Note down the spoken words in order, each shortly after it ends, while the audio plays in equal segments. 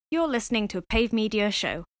You're listening to a Pave Media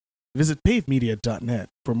show. Visit pavemedia.net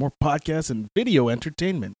for more podcasts and video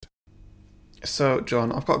entertainment. So,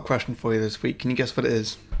 John, I've got a question for you this week. Can you guess what it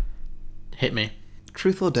is? Hit me.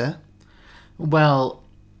 Truth or dare? Well,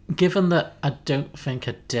 given that I don't think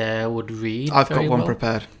a dare would read I've very got one well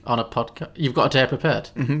prepared. on a podcast. You've got a dare prepared?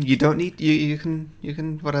 You don't need... You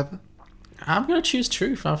can whatever. I'm going to choose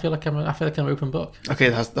truth. I feel like I'm an open book. Okay,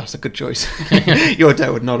 that's a good choice. Your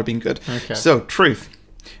dare would not have been good. Okay. So, truth.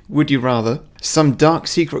 Would you rather some dark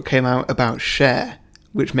secret came out about Cher,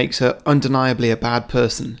 which makes her undeniably a bad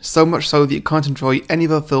person, so much so that you can't enjoy any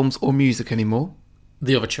of her films or music anymore?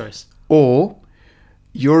 The other choice. Or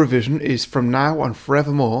Eurovision is from now on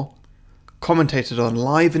forevermore commentated on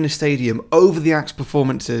live in a stadium over the act's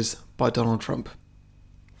performances by Donald Trump.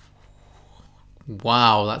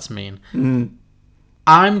 Wow, that's mean.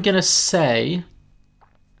 I'm going to say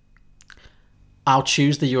I'll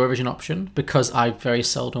choose the Eurovision option because I very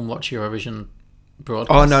seldom watch Eurovision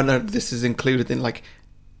broadcasts. Oh, no, this is included in, like,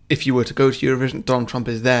 if you were to go to Eurovision, Donald Trump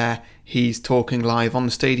is there, he's talking live on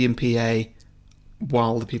the stadium PA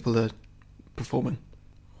while the people are performing.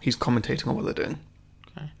 He's commentating on what they're doing.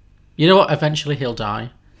 Okay. You know what? Eventually he'll die.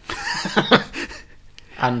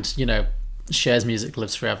 And, Cher's music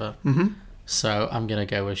lives forever. Mm-hmm. So I'm going to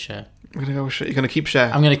go with Cher. I'm going to go with Cher. You're going to keep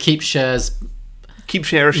Cher? I'm going to keep Cher's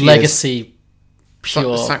Cher as she legacy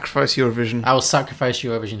pure. Sacrifice Eurovision. I will sacrifice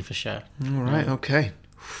Eurovision for Cher. All right, okay.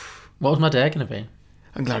 What was my dare going to be?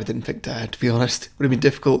 I'm glad I didn't pick dare, to be honest. It would have been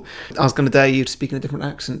difficult. I was going to dare you to speak in a different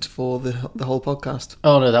accent for the whole podcast.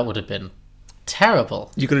 Oh, no, that would have been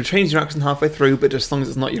terrible. You could have changed your accent halfway through, but just as long as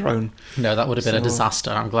it's not your own. No, that would have been a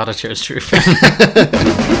disaster. I'm glad I chose truth. Some films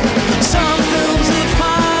are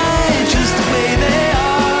fine just the way they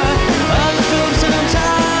are. Other films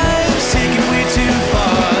sometimes take it way too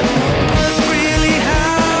far. But really,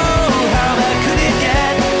 how bad could it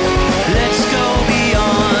get? Let's go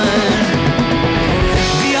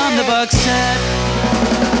beyond the box set.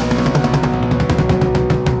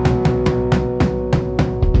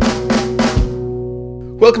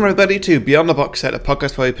 Welcome everybody to Beyond the Box Set, a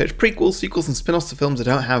podcast where we pitch prequels, sequels and spin-offs to films that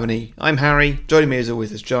don't have any. I'm Harry, joining me as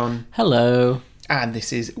always is John. Hello. And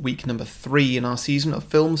this is week number 3 in our season of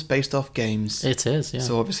films based off games. It is, yeah.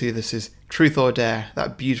 So obviously this is Truth or Dare,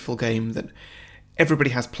 that beautiful game that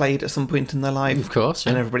everybody has played at some point in their life. Of course,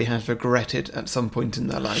 yeah. And everybody has regretted at some point in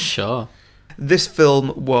their life. Sure. This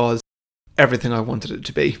film was everything I wanted it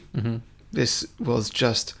to be. Mm-hmm. This was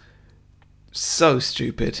just so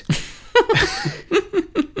stupid.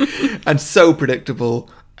 And so predictable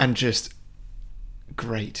and just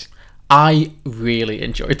great. I really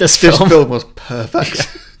enjoyed this This film. film was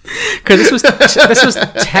perfect. Because this was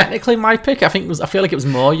technically my pick. I feel like it was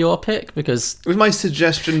more your pick because It was my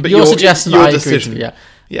suggestion, but your suggestion, your I decision. agreed to,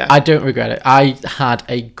 Yeah. I don't regret it. I had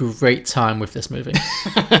a great time with this movie.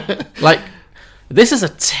 This is a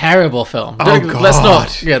terrible film. Let's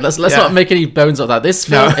not make any bones of that. This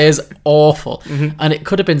film is awful, and it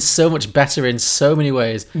could have been so much better in so many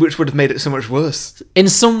ways. Which would have made it so much worse. In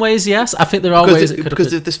some ways, yes. I think there are ways it could have because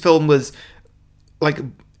been. if this film was like,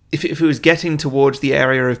 if it was getting towards the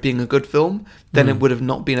area of being a good film, then it would have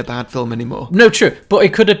not been a bad film anymore. No, true. But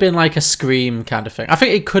it could have been like a Scream kind of thing. I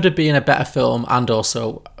think it could have been a better film and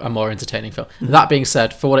also a more entertaining film. That being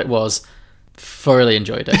said, for what it was, thoroughly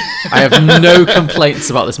enjoyed it. I have no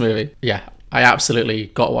complaints about this movie. Yeah, I absolutely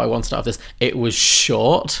got what I wanted out of this. It was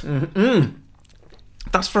short.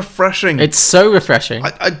 That's refreshing. It's so refreshing.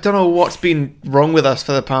 I don't know what's been wrong with us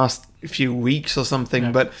for the past few weeks or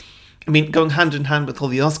something, but I mean, going hand in hand with all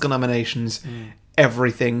the Oscar nominations,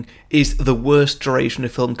 everything is the worst duration a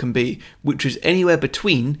film can be, which is anywhere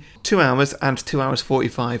between 2 hours and 2 hours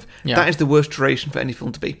 45. Yeah. That is the worst duration for any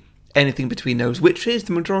film to be. Anything between those, which is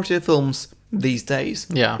the majority of films these days.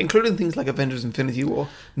 Yeah. Including things like Avengers Infinity War.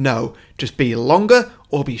 No, just be longer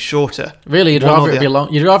or be shorter. Really, you'd One or rather the it be other.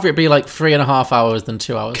 long. You'd rather it be like 3.5 hours than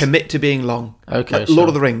 2 hours. Commit to being long. Okay, Like sure. Lord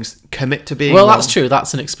of the Rings, commit to being Well, long. that's true.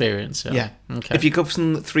 That's an experience. Yeah. Yeah. Okay. If you go for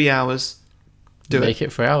something 3 hours, Make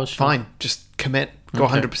it 3 hours. Sure. fine. Just commit. Go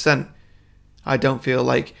Okay. 100%. I don't feel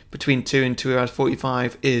like between 2 and 2 hours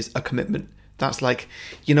 45 is a commitment. That's like,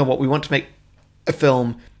 you know what, we want to make a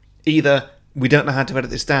film, either we don't know how to edit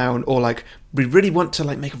this down, or like, we really want to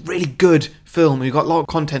like make a really good film. We've got a lot of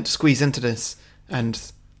content to squeeze into this. And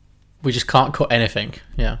We just can't cut anything.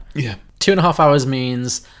 Yeah. yeah. 2.5 hours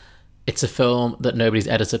means it's a film that nobody's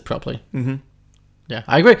edited properly. Mm-hmm. Yeah,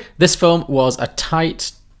 I agree. This film was a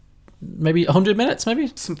tight, maybe 100 minutes,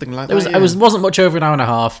 maybe? Something like It was. that. It wasn't much over an hour and a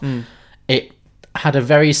half. It had a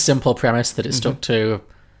very simple premise that it stuck to,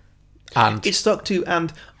 and It stuck to,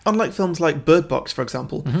 and unlike films like Bird Box, for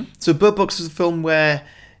example, so Bird Box is a film where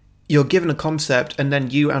you're given a concept and then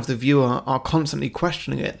you as the viewer are constantly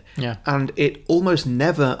questioning it. Yeah. And it almost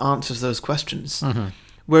never answers those questions. Mm-hmm.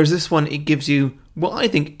 Whereas this one, it gives you what I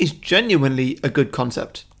think is genuinely a good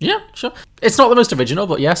concept. Yeah, sure. It's not the most original,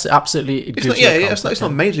 but yes, absolutely. It's not, it's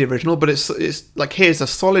not majorly original, but it's like, here's a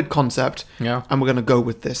solid concept, Yeah. and we're going to go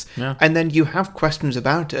with this. Yeah. And then you have questions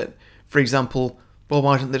about it. For example, well,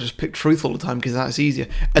 why don't they just pick truth all the time because that's easier?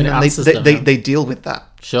 And it then answers them, yeah. they deal with that,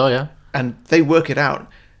 Sure, yeah. and they work it out.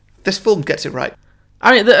 This film gets it right.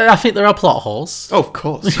 I mean, I think there are plot holes. Oh, of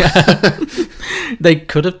course. They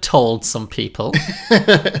could have told some people.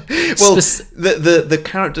 Well, the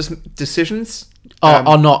characters' decisions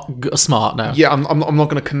are not smart, no. Yeah, I'm not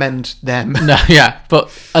going to commend them. No, yeah.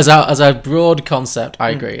 But as a broad concept, I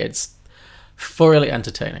agree. It's thoroughly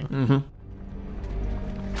entertaining. Mm-hmm.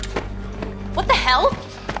 What the hell?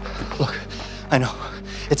 Look, I know.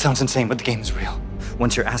 It sounds insane, but the game is real.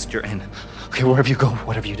 Once you're asked, you're in. Okay, wherever you go,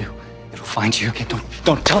 whatever you do, it'll find you. Okay,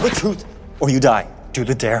 don't tell the truth, or you die. Do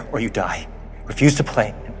the dare, or you die. Refuse to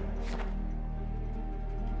play.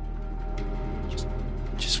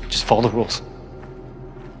 Just follow the rules.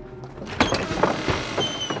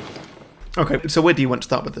 Okay, so where do you want to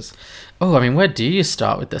start with this? Oh, I mean, where do you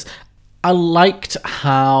start with this? I liked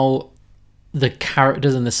how the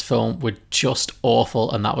characters in this film were just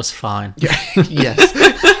awful, and that was fine. Yeah. Yes.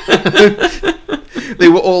 They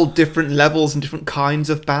were all different levels and different kinds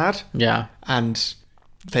of bad. Yeah. And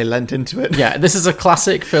they lent into it. Yeah, this is a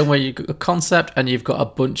classic film where you've got a concept and you've got a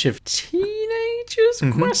bunch of teenagers,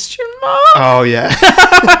 question mark? Oh, yeah.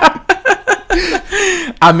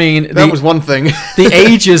 I mean... That was one thing. The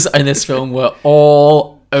ages in this film were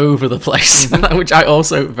all over the place, which I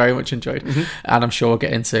also very much enjoyed, and I'm sure we'll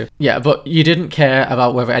get into. Yeah, but you didn't care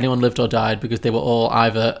about whether anyone lived or died because they were all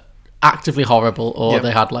either actively horrible or they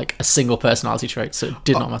had like a single personality trait, so it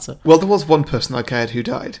did not matter. Well, there was one person I cared who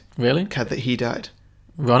died. Really? Cared that he died.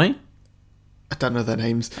 Ronnie? I don't know their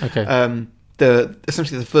names. Okay.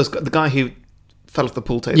 Essentially the first guy, the guy who fell off the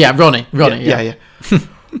pool table. Yeah, Ronnie. Yeah.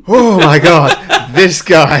 Oh my god, this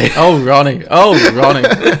guy. Oh, Ronnie.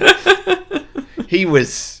 He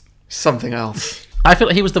was something else. I feel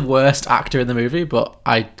like he was the worst actor in the movie, but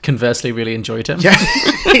I conversely really enjoyed him. Yeah.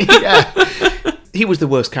 Yeah. He was the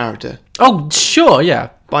worst character. Oh, sure, yeah.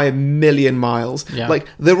 By a million miles. Yeah. Like,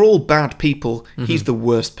 they're all bad people. He's the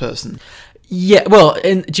worst person. Yeah, well,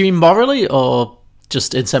 do you mean morally or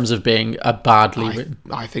just in terms of being a badly written?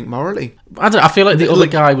 I think morally. I don't know, I feel like the other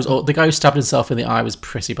guy the guy who stabbed himself in the eye was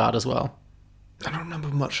pretty bad as well. I don't remember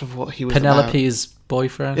much of what he was Penelope's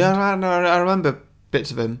boyfriend. Yeah, I remember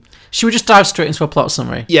bits of him. Should we just dive straight into a plot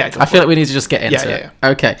summary? Yeah, I feel like we need to just get into it. Yeah.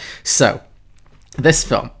 Okay, so this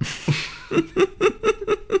film.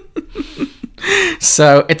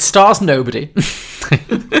 So it stars nobody.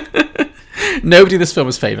 Nobody in this film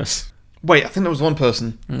is famous. Wait, I think there was one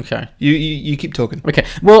person. Okay. You keep talking. Okay.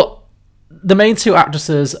 Well, the main two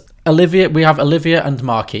actresses, we have Olivia and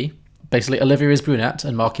Marky. Basically, Olivia is brunette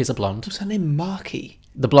and Marky is a blonde. What's her name? Marky?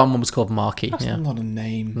 The blonde one was called Marky. That's not a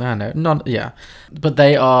name. No, yeah. But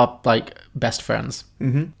they are, like, best friends.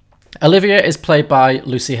 Mm-hmm. Olivia is played by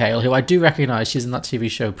Lucy Hale, who I do recognise. She's in that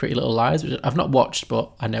TV show Pretty Little Lies, which I've not watched,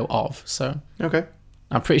 but I know of. So Okay.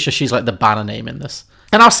 I'm pretty sure she's, like, the banner name in this.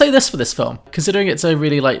 And I'll say this for this film. Considering it's a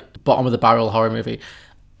really, like, bottom-of-the-barrel horror movie,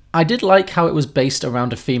 I did like how it was based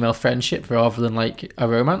around a female friendship rather than, like, a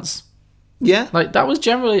romance. Yeah. Like, that was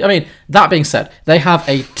generally... I mean, that being said, they have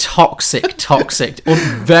a toxic,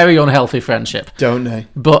 very unhealthy friendship. Don't they?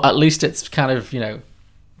 But at least it's kind of,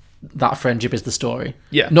 that friendship is the story.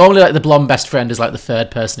 Yeah. Normally, like, the blonde best friend is, like, the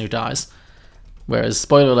third person who dies. Whereas,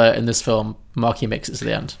 spoiler alert, in this film, Marky makes it to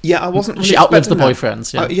the end. Yeah, I wasn't really She outlives the expecting that.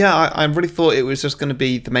 boyfriends, yeah. I really thought it was just going to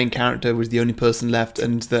be the main character was the only person left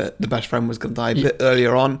and the best friend was going to die a bit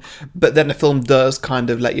earlier on. But then the film does kind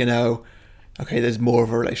of let you know, okay, there's more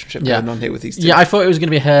of a relationship going on here with these two. Yeah, I thought it was going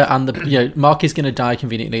to be her and Marky's going to die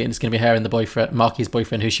conveniently, and it's going to be her and the boyfriend, Marky's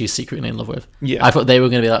boyfriend, who she's secretly in love with. Yeah. I thought they were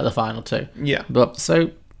going to be like the final two. Yeah. But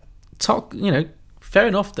so, fair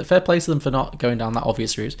enough. Fair play to them for not going down that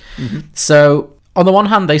obvious route. Mm-hmm. So, on the one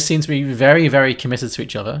hand, they seem to be very, very committed to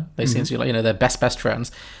each other. They seem to be like, they're best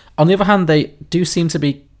friends. On the other hand, they do seem to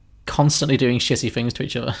be constantly doing shitty things to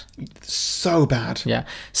each other. So bad. Yeah.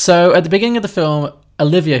 So, at the beginning of the film,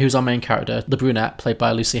 Olivia, who's our main character, the brunette, played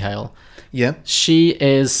by Lucy Hale, Yeah. she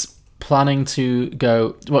is planning to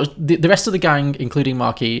go... Well, the rest of the gang, including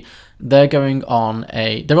Marky, they're going on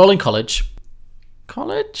they're all in college.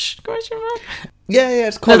 College? Question mark? Yeah,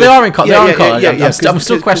 it's No, college. they are in college. Yeah, I'm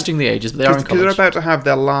still questioning the ages, but they are in Because they're college. about to have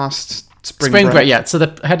their last spring Spring break. break, yeah. So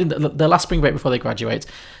they're heading their last spring break before they graduate.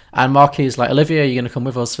 And Marky's like, Olivia, you're going to come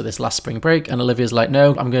with us for this last spring break. And Olivia's like, no,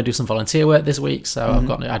 I'm going to do some volunteer work this week, so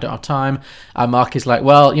I don't have time. And Marky's like,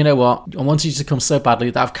 well, you know what? I wanted you to come so badly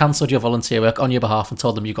that I've cancelled your volunteer work on your behalf and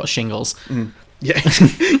told them you've got shingles. Yeah,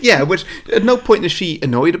 yeah. Which at no point is she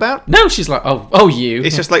annoyed about. No, she's like, oh, you.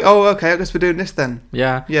 It's just like, oh, okay, I guess we're doing this then.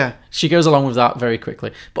 Yeah. Yeah. She goes along with that very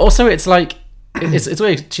quickly. But also, it's like, it's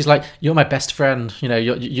weird. She's like, you're my best friend. You know,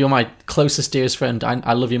 you're my closest, dearest friend.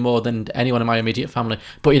 I love you more than anyone in my immediate family.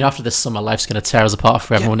 But you know, after this summer, life's going to tear us apart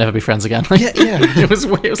forever. We'll never be friends again. Like, Yeah. it was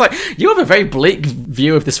weird. It was like, you have a very bleak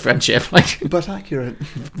view of this friendship. Like, But accurate.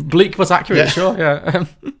 bleak but accurate. Yeah. Sure. Yeah.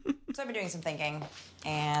 So I've been doing some thinking,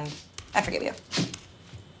 and I forgive you.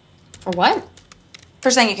 For what? For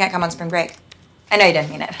saying you can't come on spring break. I know you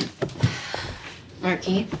didn't mean it.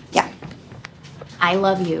 Marky, Yeah, I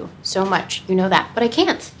love you so much. You know that. But I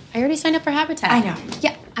can't. I already signed up for Habitat. I know.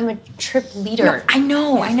 Yeah, I'm a trip leader.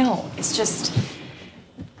 No, I know. It's just,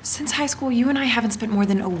 since high school, you and I haven't spent more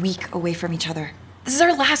than a week away from each other. This is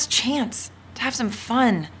our last chance to have some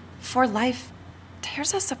fun before life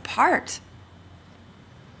tears us apart.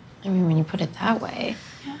 I mean, when you put it that way.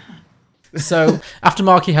 So after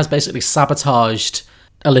Marky has basically sabotaged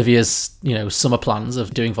Olivia's, summer plans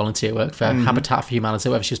of doing volunteer work for Habitat for Humanity,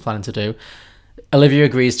 whatever she was planning to do, Olivia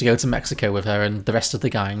agrees to go to Mexico with her and the rest of the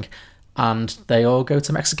gang, and they all go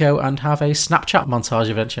to Mexico and have a Snapchat montage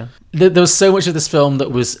adventure. There was so much of this film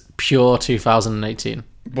that was pure 2018,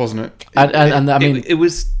 Wasn't it? And I mean, it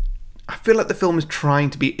was. I feel like the film is trying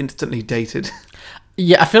to be instantly dated.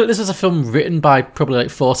 yeah, I feel like this was a film written by probably like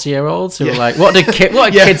 40-year-olds who were like, what are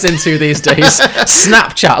kids into these days?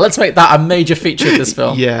 Snapchat, let's make that a major feature of this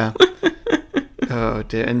film. Yeah. Oh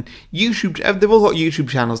dear. And YouTube, they've all got YouTube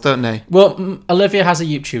channels, don't they? Well, Olivia has a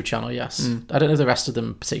YouTube channel, yes. I don't know if the rest of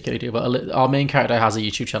them particularly do, but our main character has a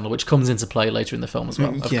YouTube channel, which comes into play later in the film as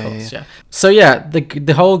well, of course. Yeah. So yeah,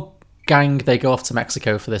 the whole gang, they go off to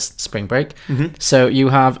Mexico for this spring break. So you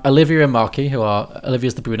have Olivia and Marky, who are,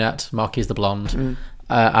 Olivia's the brunette, Marky's the blonde.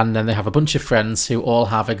 And then they have a bunch of friends who all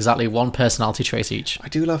have exactly one personality trait each. I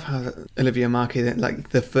do love how Olivia and Marky, like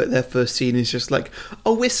their first scene is just like,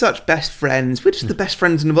 oh, we're such best friends. We're just the best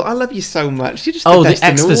friends in the world. I love you so much. You're just the best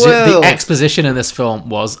in the world. The exposition in this film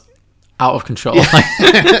was out of control.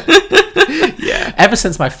 Yeah. Ever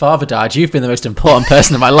since my father died, you've been the most important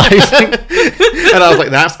person in my life. And I was like,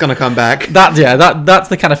 that's gonna come back. That's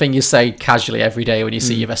the kind of thing you say casually every day when you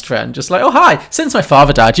see your best friend. Just like, oh hi, since my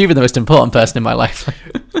father died, you've been the most important person in my life.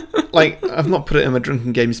 Like, I've not put it in my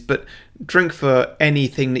drinking games, but drink for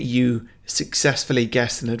anything that you successfully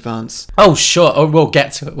guess in advance. Oh sure. Oh, we'll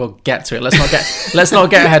get to it. Let's not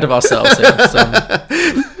get ahead of ourselves here.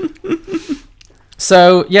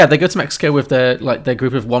 So yeah, they go to Mexico with their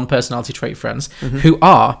group of one personality trait friends who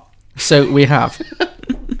are. So we have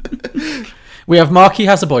Marky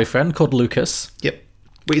has a boyfriend called Lucas. Yep.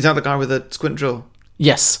 Wait, is that the guy with the squint jaw?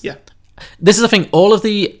 Yes. Yeah. This is the thing. All of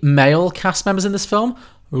the male cast members in this film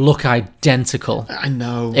look identical. I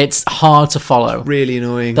know. It's hard to follow. Really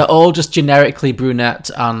annoying. They're all just generically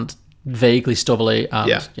brunette and vaguely stubbly.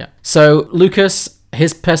 And, Yeah. So Lucas,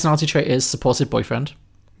 his personality trait is supportive boyfriend.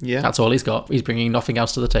 Yeah. That's all he's got. He's bringing nothing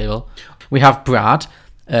else to the table. We have Brad,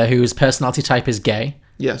 whose personality type is gay.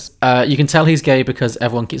 Yes. You can tell he's gay because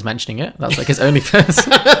everyone keeps mentioning it. That's like his only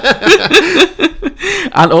person.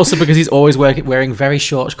 And also because he's always wearing very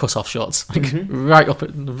short cut-off shorts. Like right up at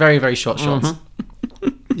very, very short shorts.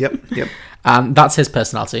 Yep. And that's his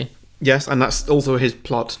personality. Yes, and that's also his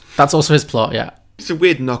plot. That's also his plot, yeah. It's a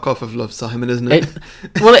weird knockoff of Love, Simon, isn't it?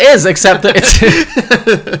 Well, it is, except that it's...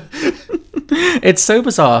 It's so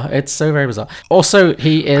bizarre. It's so very bizarre. Also,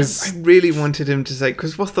 he is... I really wanted him to say...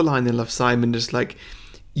 Because what's the line in Love, Simon? Just like,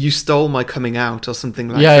 you stole my coming out or something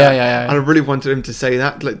like that. Yeah. And I really wanted him to say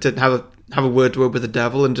that, like, to have a word with the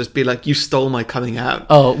devil and just be like, you stole my coming out.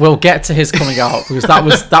 Oh, we'll get to his coming out because that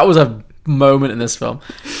was a moment in this film.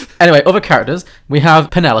 Anyway, other characters. We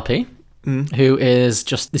have Penelope, who is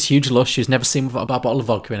just this huge lush who's never seen without a bottle of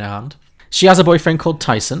vodka in her hand. She has a boyfriend called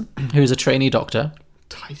Tyson, who's a trainee doctor.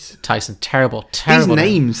 Tyson, terrible These name.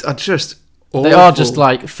 names are just awful. They are just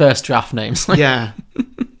like first draft names. Yeah.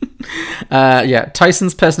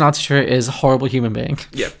 Tyson's personality trait is a horrible human being.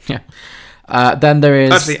 Yep. Yeah. Then there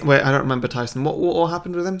is... Actually, wait, I don't remember Tyson. What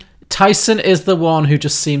happened with him? Tyson is the one who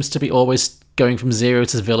just seems to be always going from zero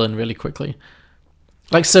to villain really quickly.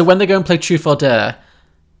 Like, so when they go and play Truth or Dare,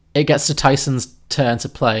 it gets to Tyson's turn to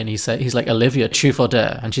play, and he's like, Olivia, truth or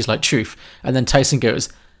dare? And she's like, truth. And then Tyson goes,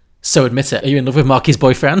 so admit it, are you in love with Marky's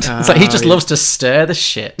boyfriend? It's like he just loves to stir the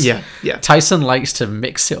shit. Yeah. Tyson likes to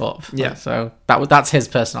mix it up. Yeah. So that's his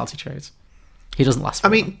personality trait. He doesn't last. I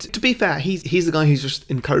mean, to be fair, he's the guy who's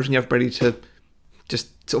just encouraging everybody to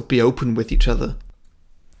just sort of be open with each other.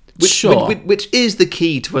 Sure. Which is the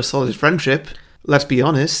key to a solid friendship, let's be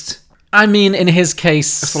honest. I mean, in his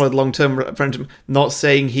case... A solid long-term friendship. Not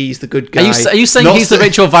saying he's the good guy. Are you saying he's the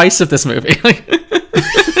Rachel Weisz of this movie?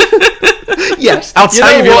 Yes. I'll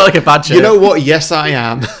tell you if you look like a bad joke. You know what? Yes, I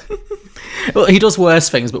am. Well, he does worse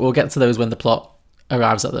things, but we'll get to those when the plot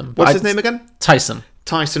arrives at them. What's his name again? Tyson.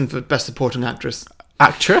 Tyson for Best Supporting Actress.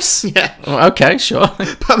 Actress? Yeah. Oh, okay, sure.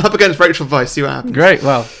 Put him up against Rachel Weisz, see what happens. Great,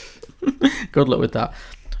 well. Good luck with that.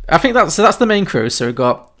 I think that's the main crew. So we've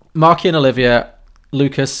got Marky and Olivia,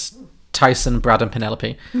 Lucas, Tyson, Brad, and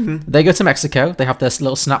Penelope. Mm-hmm. They go to Mexico. They have this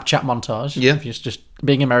little Snapchat montage. Yeah. Of just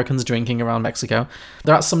being Americans drinking around Mexico.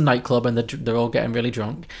 They're at some nightclub and they're all getting really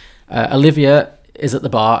drunk. Olivia is at the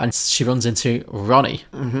bar and she runs into Ronnie.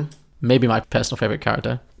 Mm-hmm. Maybe my personal favourite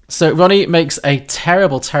character. So Ronnie makes a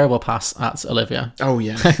terrible, terrible pass at Olivia. Oh,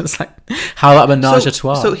 yeah. It's like, how that menage a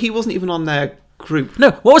trois. So he wasn't even on their group. No,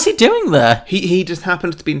 what was he doing there? He just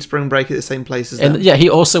happened to be in spring break at the same place as them. And, yeah, he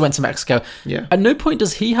also went to Mexico. Yeah. At no point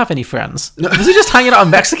does he have any friends. Was he just hanging out in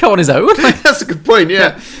Mexico on his own? That's a good point,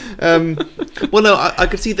 yeah. Well, no, I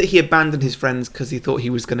could see that he abandoned his friends because he thought he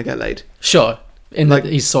was going to get laid. Sure. That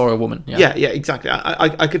he saw a woman. Yeah, exactly.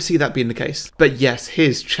 I could see that being the case. But yes,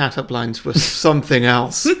 his chat-up lines were something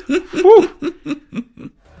else.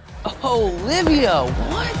 Olivia,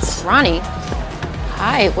 what? Ronnie,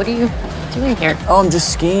 hi, what are you doing here? Oh, I'm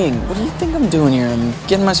just skiing. What do you think I'm doing here? I'm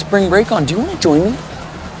getting my spring break on. Do you want to join me?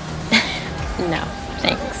 No,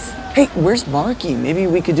 thanks. Hey, where's Marky? Maybe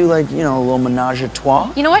we could do a little menage a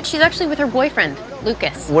trois? You know what? She's actually with her boyfriend,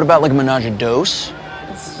 Lucas. What about a menage a dos?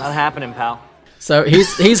 It's not happening, pal. So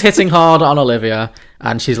he's hitting hard on Olivia,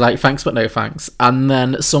 and she's like, thanks but no thanks. And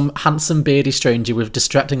then some handsome beardy stranger with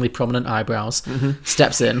distractingly prominent eyebrows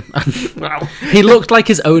steps in. Wow. He looked like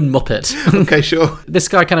his own Muppet. Okay, sure. This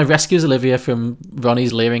guy kind of rescues Olivia from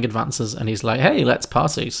Ronnie's leering advances, and he's like, hey, let's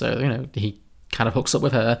party. So, he kind of hooks up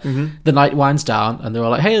with her. The night winds down, and they're all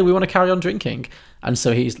like, hey, we want to carry on drinking. And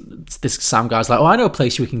so this Sam guy's like, oh, I know a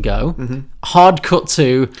place we can go. Hard cut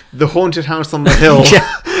to... The haunted house on the hill. Yeah.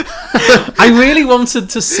 I really wanted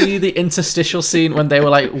to see the interstitial scene when they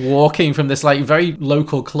were walking from this very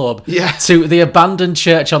local club to the abandoned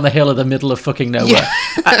church on the hill in the middle of fucking nowhere. Yeah.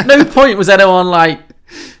 At no point was anyone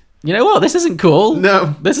you know what, this isn't cool.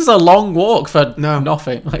 No. This is a long walk for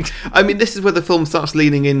nothing. I mean, this is where the film starts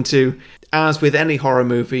leaning into, as with any horror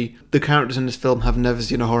movie, the characters in this film have never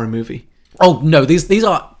seen a horror movie. Oh, no, these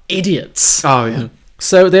are idiots. Oh, yeah.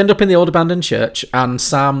 So they end up in the old abandoned church, and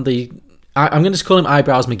Sam, I'm going to just call him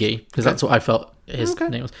Eyebrows McGee, because that's what I felt his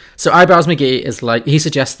name was. So Eyebrows McGee is he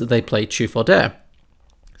suggests that they play Truth or Dare.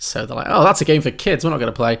 So they're like, oh, that's a game for kids, we're not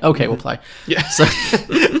going to play. Okay, we'll play. Yeah. So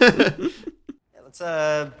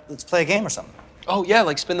Let's play a game or something. Oh,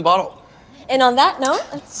 yeah, spin the bottle. And on that note,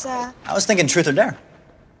 let's, I was thinking Truth or Dare.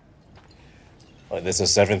 What, this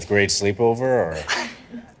is a 7th grade sleepover, or?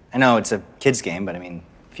 I know it's a kid's game, but I mean,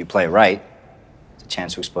 if you play it right, it's a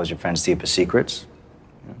chance to expose your friends' deepest secrets.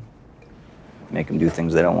 Make them do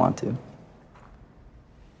things they don't want to.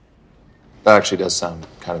 That actually does sound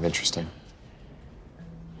kind of interesting.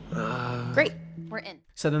 Great, we're in.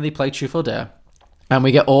 So then they play Truth or Dare, and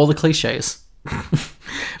we get all the cliches.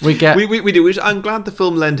 We do, which I'm glad the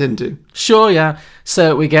film lent into. Sure, yeah.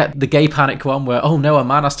 So we get the gay panic one where, oh no, a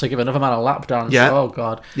man has to give another man a lap dance. Yeah. Oh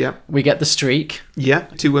god. Yeah. We get the streak. Yeah,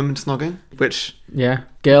 2 women snogging, which... Yeah,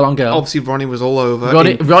 girl on girl. Obviously, Ronnie was all over.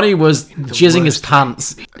 Ronnie was jizzing his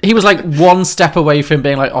pants. He was one step away from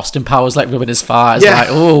being Austin Powers, rubbing his thighs. Yeah.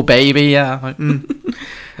 Oh, baby, yeah.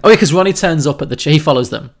 Oh, yeah, because Ronnie turns up at the... He follows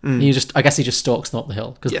them. I guess he just stalks them up the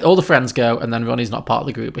hill. Because all the friends go, and then Ronnie's not part of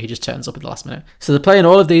the group, but he just turns up at the last minute. So they're playing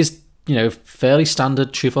all of these, fairly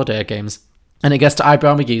standard Truth or Dare games. And it gets to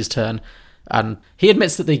Eyebrow McGee's turn. And he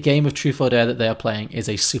admits that the game of Truth or Dare that they are playing is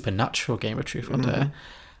a supernatural game of Truth or Dare.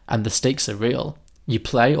 And the stakes are real. You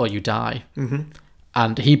play or you die.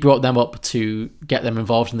 And he brought them up to get them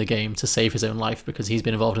involved in the game to save his own life because he's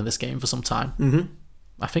been involved in this game for some time.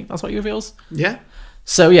 I think that's what he reveals. Yeah.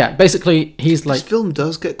 So yeah, basically he's this film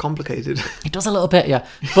does get complicated. It does a little bit, yeah.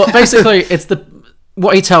 But basically it's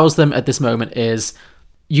what he tells them at this moment is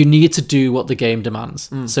you need to do what the game demands.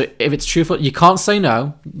 So if it's truth, you can't say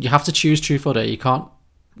no. You have to choose Truth or Dare. You can't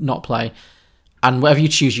not play. And whatever you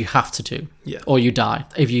choose, you have to do. Yeah. Or you die.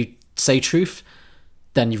 If you say truth,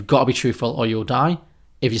 then you've got to be truthful or you'll die.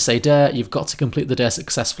 If you say dare, you've got to complete the dare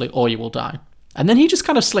successfully or you will die. And then he just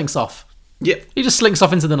kind of slinks off. Yep. He just slinks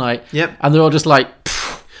off into the night. Yep. And they're all just like,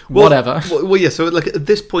 whatever. Well, yeah, so at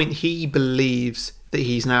this point, he believes that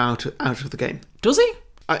he's now out of the game. Does he?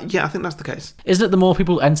 Yeah, I think that's the case. Isn't it the more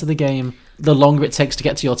people enter the game, the longer it takes to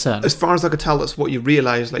get to your turn? As far as I could tell, that's what you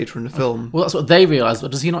realise later in the film. Well, that's what they realise,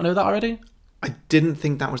 but does he not know that already? I didn't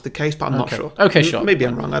think that was the case, but I'm not sure. Okay, sure. Maybe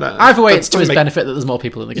I'm wrong. I don't know. Either way, it's to his benefit that there's more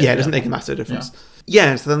people in the game. Yeah, it doesn't make a massive difference.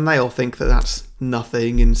 Yeah, so then they all think that that's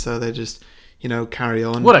nothing, and so they just, carry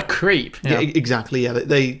on. What a creep. Yeah, exactly. Yeah,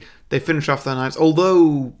 they finish off their nights.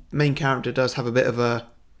 Although main character does have a bit of a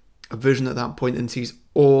vision at that point and sees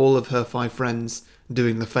all of her 5 friends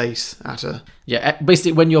doing the face at her. Yeah,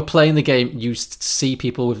 basically when you're playing the game, you see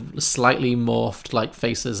people with slightly morphed like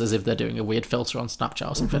faces as if they're doing a weird filter on Snapchat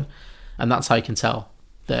or something. And that's how you can tell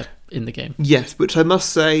they're in the game. Yes, which I must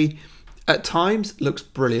say, at times looks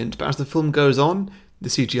brilliant, but as the film goes on, the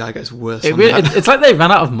CGI gets worse. It's like they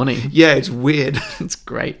ran out of money. Yeah, it's weird. It's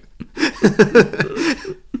great.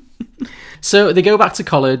 So they go back to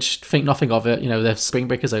college, think nothing of it, their spring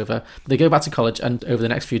break is over. They go back to college, and over the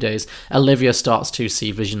next few days, Olivia starts to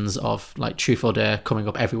see visions of like truth or dare coming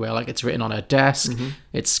up everywhere. Like it's written on her desk,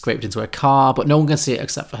 it's scraped into her car, but no one can see it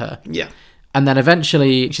except for her. Yeah. And then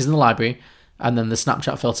eventually she's in the library, and then the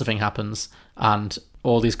Snapchat filter thing happens, and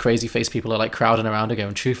all these crazy face people are like crowding around her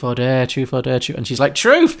going, truth or dare, truth or dare, truth. And she's like,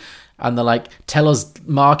 truth! And they're like, tell us,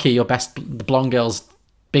 Marky, the blonde girl's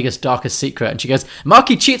biggest, darkest secret. And she goes,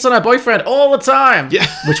 Marky cheats on her boyfriend all the time! Yeah.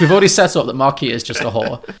 Which we've already set up that Marky is just a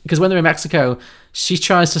whore. Because when they're in Mexico, she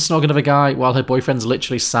tries to snog another guy while her boyfriend's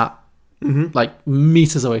literally sat like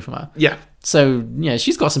meters away from her. Yeah. So, yeah,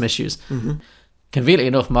 she's got some issues. Conveniently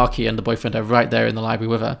enough, Marky and the boyfriend are right there in the library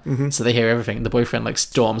with her. So they hear everything. The boyfriend like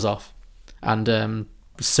storms off. And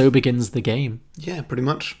so begins the game. Yeah, pretty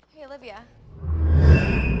much. Hey, Olivia.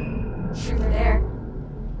 Truth or dare?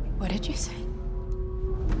 What did you say?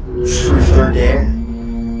 Truth or dare?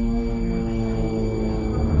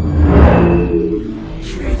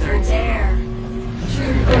 Truth or dare?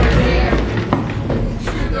 Truth or dare?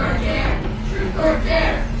 Truth or dare? Truth or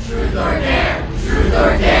dare? Truth or dare? Truth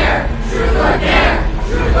or dare? Truth or dare?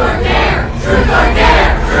 Truth or dare? Truth or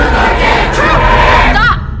dare? Truth or dare? Truth!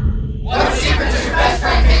 Stop! What secret does your best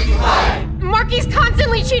friend make you hide? Marky's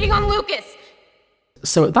constantly cheating on Lucas.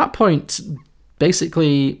 So at that point,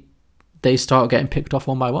 basically, they start getting picked off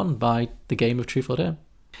one by one by the game of Truth or Dare.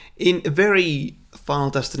 In a very Final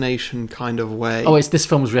Destination kind of way. Oh, this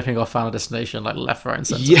film's ripping off Final Destination, like left, right, and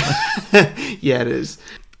centre. Yeah, yeah, it is.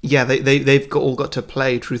 Yeah, they've all got to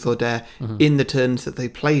play Truth or Dare in the turns that they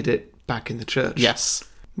played it back in the church. Yes.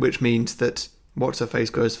 Which means that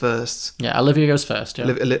What's-Her-Face goes first. Yeah, Olivia goes first, yeah.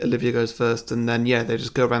 Olivia goes first, and then, they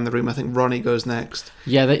just go around the room. I think Ronnie goes next.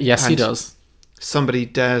 Yeah, yes, he does. Somebody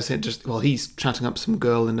dares him he's chatting up some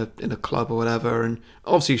girl in a club or whatever, and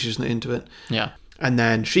obviously she's not into it. Yeah. And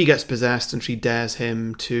then she gets possessed, and she dares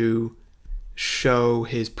him to show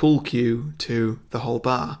his pool cue to the whole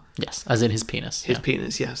bar. Yes, as in his penis. His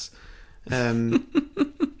penis, yes.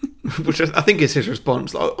 Which I think is his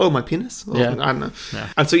response. Oh, my penis? Or, yeah. I don't know. Yeah.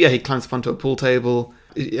 And so, he climbs up onto a pool table.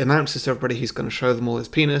 He announces to everybody he's going to show them all his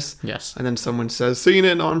penis. Yes. And then someone says, seen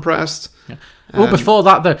it, not impressed. Yeah. Well, before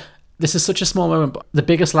that, though, this is such a small moment, but the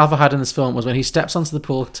biggest laugh I had in this film was when he steps onto the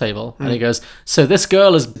pool table and he goes, so this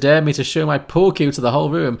girl has dared me to show my pool cue to the whole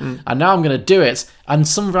room, and now I'm going to do it. And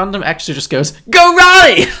some random extra just goes, go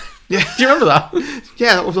Ronnie! Yeah. Do you remember that?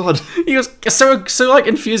 Yeah, that was odd. He was so like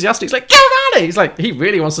enthusiastic. He's like, go Ronnie! He's like, he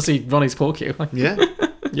really wants to see Ronnie's pool cue. Like, yeah.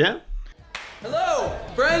 Yeah. Hello,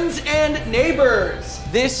 friends and neighbors.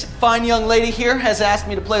 This fine young lady here has asked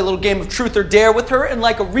me to play a little game of Truth or Dare with her, and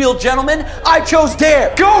like a real gentleman, I chose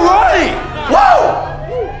Dare. Go Ronnie!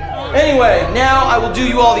 Whoa! Anyway, now I will do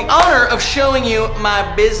you all the honor of showing you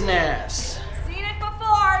my business. Seen it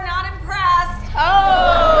before, not impressed.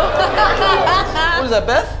 Oh! What is that,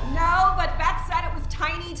 Beth? No, but Beth said it was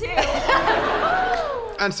tiny too.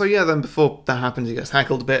 And so, then before that happens, he gets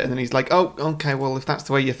heckled a bit, and then he's like, oh, okay, well, if that's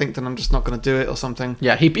the way you think, then I'm just not going to do it, or something.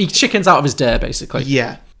 Yeah, he chickens out of his dare, basically.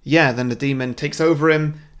 Yeah. Yeah, then the demon takes over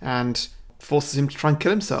him and forces him to try and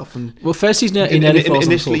kill himself. And well, first he nearly falls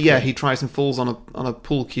initially, on the pool cue. he tries and falls on a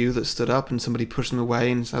pool cue that stood up, and somebody pushed him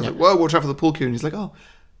away, and says, like, whoa, watch out for the pool cue, and he's like, oh,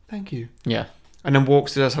 thank you. Yeah. And then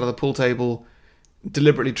walks to the other side of the pool table,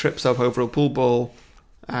 deliberately trips up over a pool ball,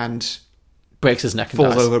 and breaks his neck and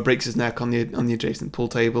falls dies. over, breaks his neck on the adjacent pool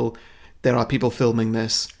table. There are people filming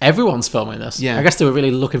this. Everyone's filming this. Yeah. I guess they were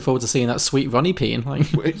really looking forward to seeing that sweet Ronnie peeing. Like.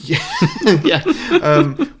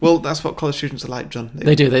 Yeah. Well, that's what college students are like, John.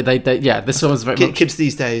 They do. They this film's very much... Kids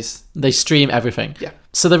these days. They stream everything. Yeah.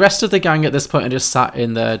 So the rest of the gang at this point are just sat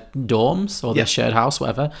in their dorms or their shared house,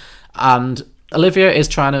 whatever. And Olivia is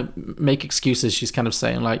trying to make excuses. She's kind of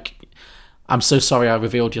saying, like, I'm so sorry I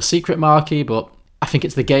revealed your secret, Marky, but I think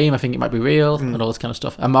it's the game. I think it might be real and all this kind of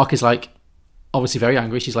stuff. And Marky's like, obviously very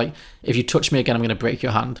angry. She's like, if you touch me again, I'm going to break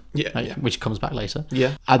your hand. Yeah. Which comes back later.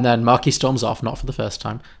 Yeah. And then Marky storms off, not for the first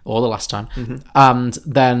time or the last time. And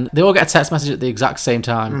then they all get a text message at the exact same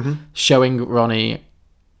time showing Ronnie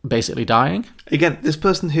basically dying. Again, this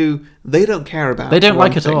person who they don't care about. They don't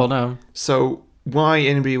like it at all, no. So why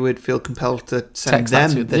anybody would feel compelled to send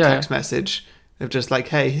them the text message of just like,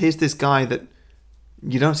 hey, here's this guy that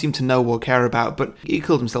you don't seem to know or care about, but he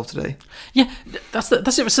killed himself today. Yeah, that's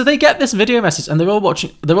it. So they get this video message and they're all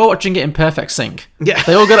watching it in perfect sync. Yeah.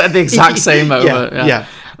 They all got it at the exact same moment. Yeah.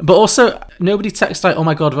 But also, nobody texts like, oh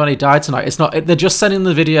my God, Ronnie died tonight. It's not, they're just sending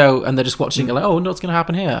the video and they're just watching it like, oh, no, what's going to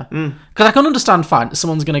happen here? Because I can understand, fine,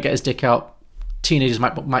 someone's going to get his dick out. Teenagers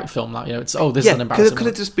might film that, it's, this is an embarrassing. Could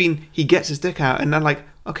have just been, he gets his dick out and then like,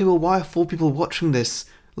 okay, well, why are 4 people watching this?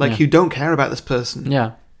 Like, who don't care about this person?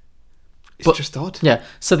 Yeah. It's just odd. Yeah.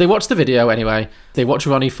 So they watch the video anyway. They watch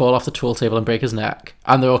Ronnie fall off the tool table and break his neck.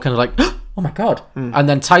 And they're all kind of like, oh my God. And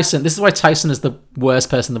then Tyson, this is why Tyson is the worst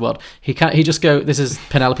person in the world. He just go, this is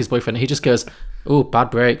Penelope's boyfriend. He just goes, oh, bad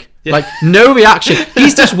break. Yeah. Like, no reaction.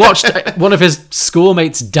 He's just watched one of his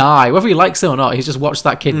schoolmates die. Whether he likes it or not, he's just watched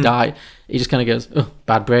that kid die. He just kind of goes, oh,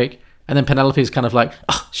 bad break. And then Penelope's kind of like,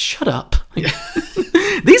 oh, shut up.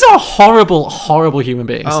 These are horrible, horrible human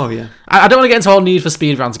beings. Oh, yeah. I don't want to get into a whole Need for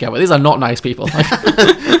Speed rant again, but these are not nice people.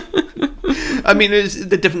 I mean,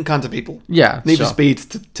 the different kinds of people. Yeah, Need for Speed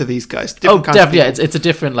to these guys. Different kinds of people. Yeah, it's a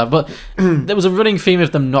different level. But there was a running theme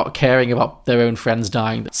of them not caring about their own friends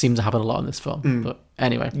dying that seemed to happen a lot in this film. But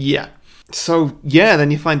anyway. Yeah. So, yeah,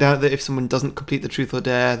 then you find out that if someone doesn't complete the truth or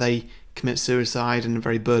dare, they commit suicide in a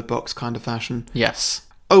very Bird Box kind of fashion. Yes.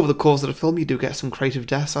 Over the course of the film, you do get some creative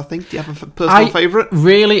deaths, I think. Do you have a personal favourite?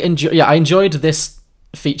 Really I enjoyed this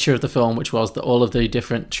feature of the film, which was all of the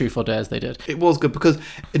different truth or dares they did. It was good because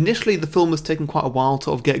initially the film was taking quite a while to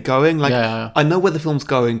sort of get going. Like, I know where the film's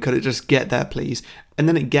going. Could it just get there, please? And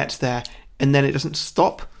then it gets there, and then it doesn't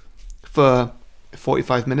stop for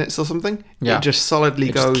 45 minutes or something. Yeah. It just solidly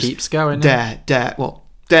goes. Just keeps going.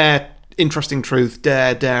 Dare, interesting truth,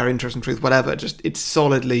 dare, interesting truth, whatever. Just, it's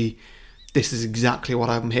solidly, this is exactly what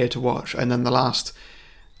I'm here to watch. And then the last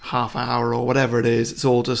half hour or whatever it is, it's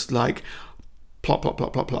all just like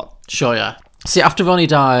plot. Sure, yeah. See, after Ronnie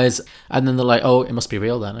dies, and then they're like, oh, it must be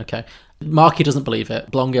real then, okay. Marky doesn't believe it.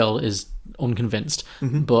 Blonde Girl is unconvinced.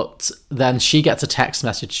 But then she gets a text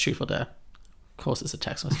message, truth or dare. Of course it's a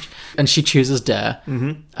text message. And she chooses dare.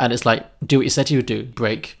 And it's like, do what you said you would do,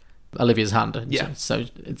 break Olivia's hand. Yeah. So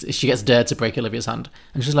she gets dared to break Olivia's hand.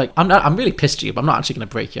 And she's like, I'm really pissed at you, but I'm not actually going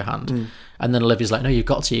to break your hand. And then Olivia's like, no, you've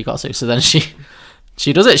got to. So then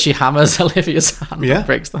she does it. She hammers Olivia's hand and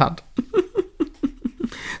breaks the hand.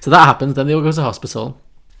 So that happens. Then they all go to hospital.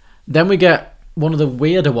 Then we get one of the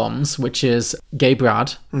weirder ones, which is Gay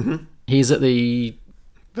Brad. He's at the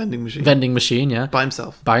vending machine, yeah. By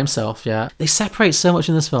himself, yeah. They separate so much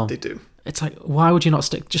in this film. They do. It's like, why would you not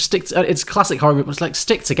stick? Just stick. It's classic horror movie, but it's like,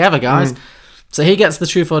 stick together, guys. So he gets the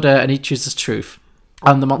truth or dare, and he chooses truth.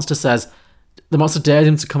 And the monster dares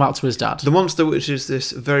him to come out to his dad. The monster, which is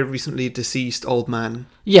this very recently deceased old man.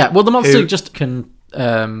 Yeah, well, the monster just can,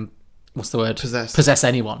 what's the word? Possess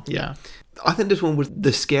anyone. Yeah. I think this one was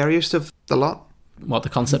the scariest of the lot. What, the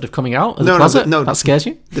concept of coming out of the closet? No, that scares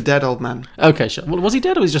you? The dead old man. Okay, sure. Well, was he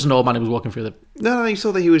dead, or was he just an old man who was walking through the... No, you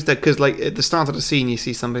saw that he was dead, because like at the start of the scene, you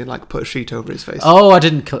see somebody like put a sheet over his face. Oh, I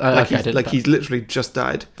didn't... okay, he's literally just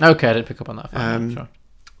died. Okay, I didn't pick up on that. Sure.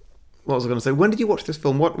 What was I going to say? When did you watch this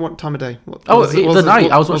film? What time of day? I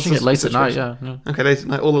was watching it late at night, yeah. Okay, late at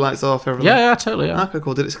night, all the lights off, everything? Yeah, totally, yeah. Okay,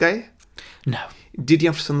 cool. Did it scare you? No. Did you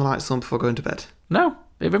have to turn the lights on before going to bed? No,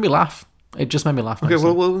 it made me laugh. It just made me laugh. Okay,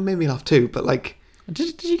 well, it made me laugh too, but like...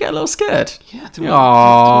 Did you get a little scared? Yeah, I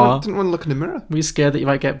didn't want to look in the mirror. Were you scared that you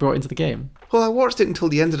might get brought into the game? Well, I watched it until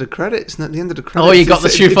the end of the credits, and at the end of the credits... Oh, you got the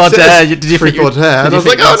truth or dare. Did you truth or dare? And I was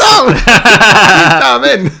like, oh no! I'm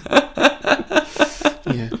in!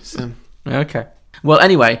 Yeah, so... Okay. Well,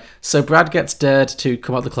 anyway, so Brad gets dared to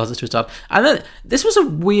come out of the closet to his dad. And then, this was a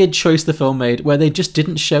weird choice the film made, where they just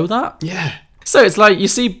didn't show that. Yeah. So it's like, you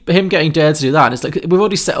see him getting dared to do that, and it's like, we've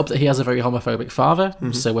already set up that he has a very homophobic father,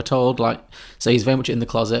 so we're told, like, so he's very much in the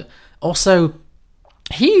closet. Also,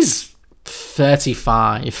 he's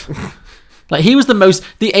 35. Like, he was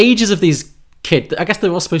the ages of these kids, I guess they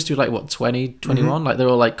were all supposed to be, like, what, 20, 21? Like, they're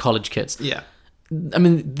all, like, college kids. Yeah. I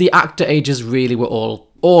mean, the actor ages really were all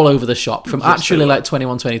over the shop, from actually, like,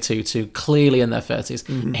 21, 22 to clearly in their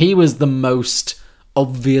 30s. He was the most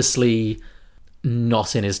obviously...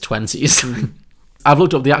 not in his 20s. I've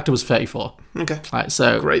looked up, the actor was 34. Okay. Like,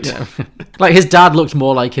 so great. You know, like, his dad looked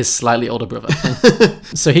more like his slightly older brother.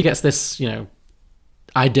 So he gets this,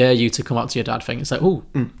 I dare you to come out to your dad thing. It's like,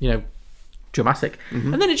 dramatic.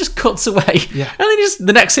 And then it just cuts away. Yeah. And then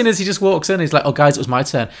the next scene is he just walks in. He's like, "Oh, guys, it was my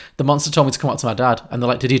turn. The monster told me to come up to my dad." And they're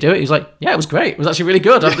like, "Did you do it?" He's like, "Yeah, it was great. It was actually really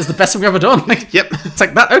good. It's the best thing we've ever done." Like, yep. It's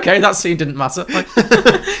like that. Okay, that scene didn't matter. Like,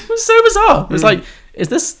 it was so bizarre. It was like, is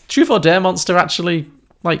this Truth or Dare monster actually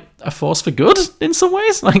like a force for good in some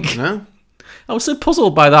ways? Like, no. I was so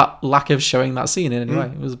puzzled by that lack of showing that scene in any way.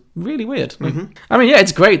 It was really weird. Like, I mean, yeah,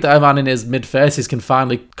 it's great that a man in his mid-30s can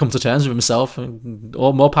finally come to terms with himself, and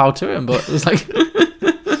all more power to him. But it was like,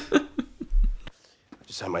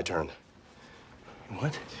 Just had my turn.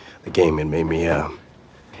 What? The game, it made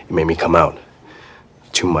me come out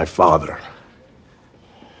to my father.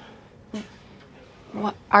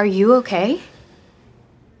 What? Are you okay?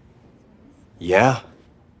 Yeah.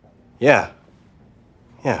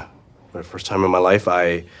 For the first time in my life,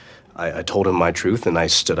 I told him my truth, and I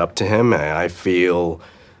stood up to him, and I feel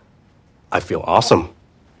awesome.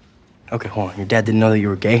 Okay, hold on. Your dad didn't know that you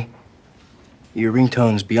were gay? Your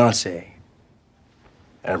ringtone's Beyonce.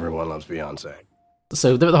 Everyone loves Beyonce.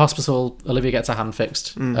 so they're at the hospital. Olivia gets her hand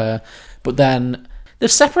fixed, but then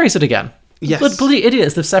they've separated again. Yes. Bloody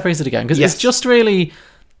idiots! They've separated again because it's just really.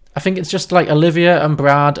 I think it's just like Olivia and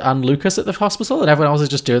Brad and Lucas at the hospital, and everyone else is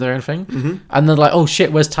just doing their own thing. And they're like, "Oh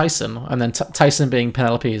shit, where's Tyson?" And then Tyson being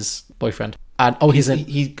Penelope's boyfriend, and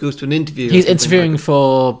he goes to an interview. He's interviewing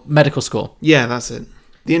for medical school. Yeah, that's it.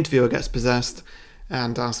 The interviewer gets possessed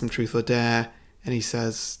and asks him truth or dare, and he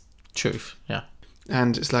says truth. Yeah,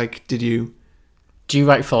 and it's like, do you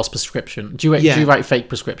write false prescription? Do you write fake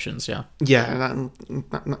prescriptions? Yeah. Yeah,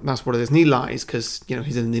 that's what it is. And he lies because,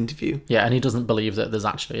 he's in an interview. Yeah, and he doesn't believe that there's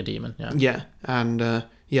actually a demon. Yeah. Yeah, and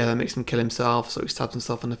that makes him kill himself, so he stabs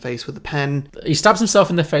himself in the face with a pen. He stabs himself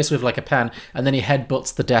in the face with like a pen, and then he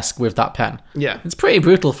headbutts the desk with that pen. Yeah. It's pretty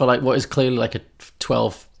brutal for like what is clearly like a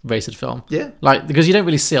 12 rated film. Yeah. Like, because you don't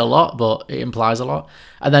really see a lot, but it implies a lot.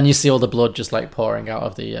 And then you see all the blood just like pouring out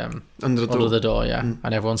of the under the door, yeah.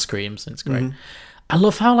 And everyone screams, and it's great. I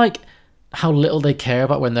love how little they care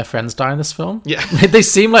about when their friends die in this film. Yeah. They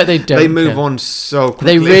seem like they don't. They move care. on so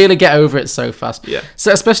quickly. They really get over it so fast. Yeah.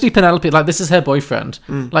 So especially Penelope, like this is her boyfriend.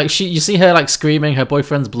 Like you see her like screaming, her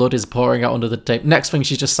boyfriend's blood is pouring out under the tape. Next thing,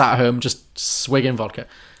 she's just sat at home just swigging vodka.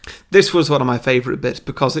 This was one of my favourite bits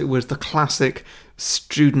because it was the classic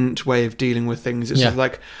student way of dealing with things. It's just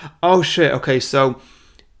like, oh shit, okay, so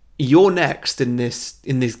you're next in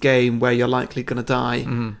this game where you're likely going to die.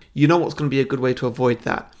 You know what's going to be a good way to avoid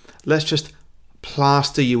that? Let's just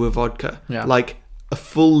plaster you with vodka. Yeah. Like a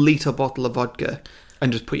full litre bottle of vodka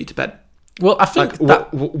and just put you to bed. Well, I think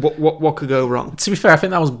what could go wrong? To be fair, I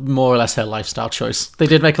think that was more or less her lifestyle choice. They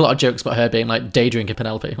did make a lot of jokes about her being like day drinking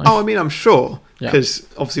Penelope. Like, Oh, I mean, I'm sure, because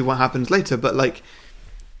obviously what happens later, but like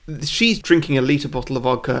she's drinking a litre bottle of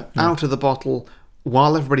vodka out of the bottle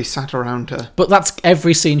while everybody sat around her. But that's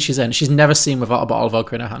every scene she's in. She's never seen without a bottle of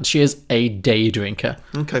vodka in her hand. She is a day drinker.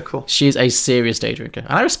 Okay, cool. She is a serious day drinker.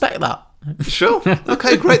 And I respect that. Sure.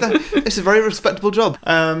 Okay, great. It's a very respectable job.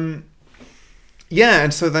 Yeah,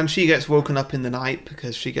 and so then she gets woken up in the night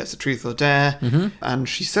because she gets a truth or dare. And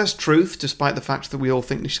she says truth, despite the fact that we all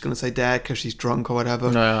think that she's going to say dare because she's drunk or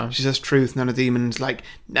whatever. No. She says truth, and then the demon's like,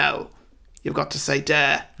 no, you've got to say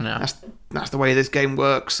dare. Yeah. That's the way this game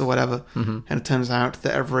works, or whatever. And it turns out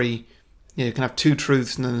that you can have two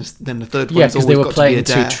truths, and then the third one's because always they were got playing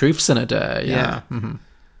to be a dare. two truths in a dare. Yeah.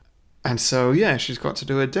 And so, she's got to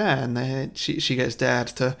do a dare, and she gets dared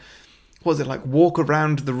to, walk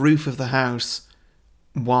around the roof of the house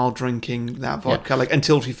while drinking that vodka,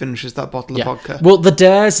 until she finishes that bottle of vodka. Well, the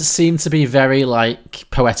dares seem to be very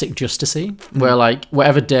poetic justicey, where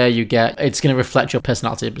whatever dare you get, it's going to reflect your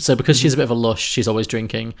personality. So because she's a bit of a lush, she's always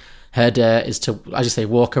drinking. Her dare is to, as you say,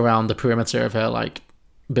 walk around the perimeter of her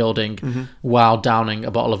building while downing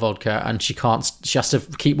a bottle of vodka, and she has to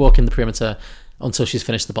keep walking the perimeter until she's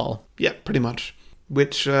finished the bottle. Yeah, pretty much.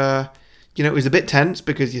 Which is a bit tense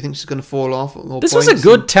because you think she's going to fall off at all This was a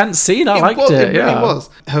good tense scene. I liked it. It really was.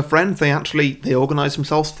 Her friends, they organise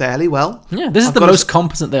themselves fairly well. Yeah, this is the most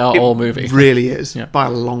competent they are all movie. It really is, by a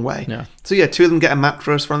long way. Yeah. So two of them get a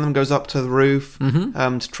mattress, one of them goes up to the roof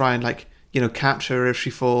to try and catch her if she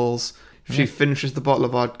falls. If she finishes the bottle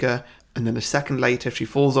of vodka, and then a second later, if she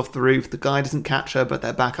falls off the roof, the guy doesn't catch her, but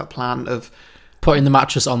their backup plan of putting the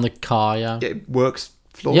mattress on the car, it works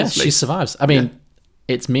flawlessly. Yeah, she survives. I mean,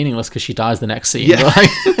 it's meaningless because she dies the next scene. Yeah.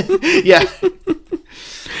 Yeah.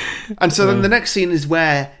 And so then the next scene is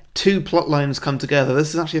where two plot lines come together.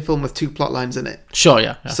 This is actually a film with two plot lines in it. Sure,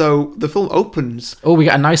 yeah. So the film opens. Oh, we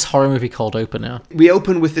get a nice horror movie cold open now. We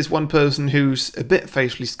open with this one person who's a bit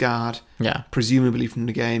facially scarred. Yeah. Presumably from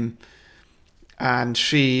the game. And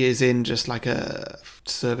she is in just a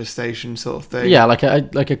service station sort of thing. Yeah, like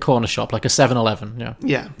a corner shop, like a 7-Eleven. Yeah.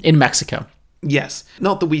 Yeah. In Mexico. Yes.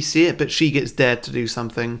 Not that we see it, but she gets dared to do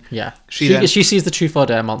something. Yeah. She She sees the Truth or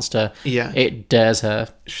Dare monster. Yeah. It dares her.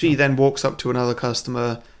 She then walks up to another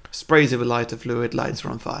customer, sprays her with lighter fluid, lights her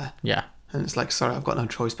on fire. Yeah. And it's like, sorry, I've got no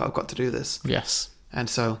choice, but I've got to do this. Yes. And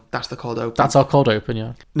so that's the cold open. That's our cold open,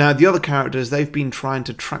 yeah. Now, the other characters, they've been trying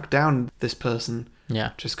to track down this person.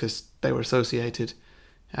 Yeah. Just because they were associated.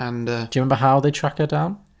 And do you remember how they track her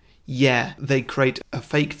down? Yeah, they create a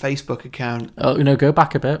fake Facebook account. Oh, go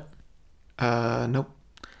back a bit. Nope.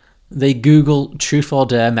 They Google Truth or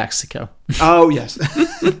Dare Mexico. Oh, yes.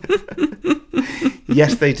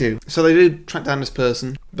 Yes, they do. So they do track down this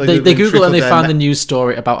person. They Google and they find the news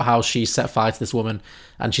story about how she set fire to this woman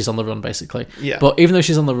and she's on the run, basically. Yeah. But even though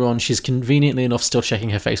she's on the run, she's conveniently enough still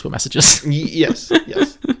checking her Facebook messages. Yes.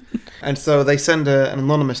 And so they send an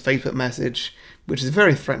anonymous Facebook message, which is a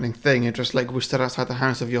very threatening thing. It's just like, we're stood outside the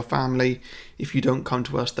house of your family. If you don't come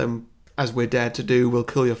to us, then as we're dared to do, we'll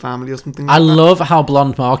kill your family or something like I that. love how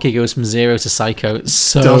blonde Marky goes from 0 to psycho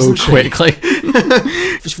so Doesn't she? quickly.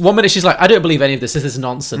 1 minute she's like, I don't believe any of this is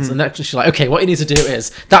nonsense. And next she's like, okay, what you need to do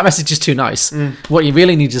is, that message is too nice. What you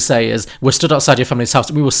really need to say is, we're stood outside your family's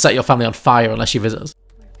house, we will set your family on fire unless you visit us.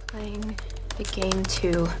 Playing the game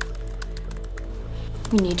too.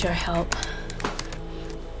 We need your help.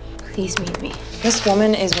 Please meet me. This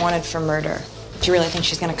woman is wanted for murder. Do you really think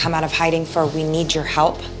she's gonna come out of hiding for "we need your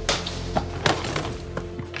help"?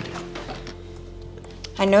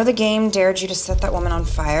 I know the game dared you to set that woman on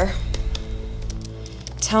fire.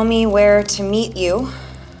 Tell me where to meet you,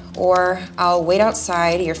 or I'll wait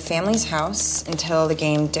outside your family's house until the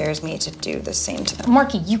game dares me to do the same to them.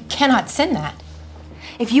 Marky, you cannot send that.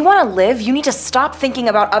 If you want to live, you need to stop thinking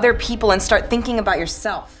about other people and start thinking about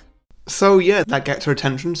yourself. So yeah, that gets her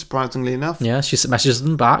attention, surprisingly enough. Yeah, she messages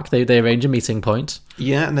them back. They arrange a meeting point.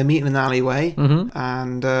 Yeah, and they meet in an alleyway.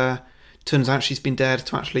 And turns out she's been dared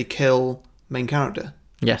to actually kill main character.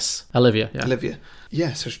 Yes, Olivia. Yeah. Olivia.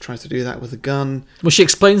 Yeah, so she tries to do that with a gun. Well, she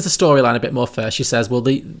explains the storyline a bit more first. She says, well,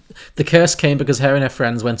 the curse came because her and her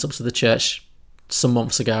friends went up to the church some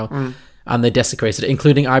months ago and they desecrated it,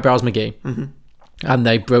 including Eyebrows McGee. And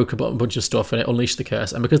they broke a bunch of stuff and it unleashed the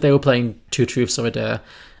curse. And because they were playing Two Truths or a Dare,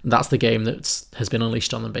 that's the game that has been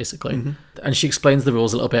unleashed on them, basically. And she explains the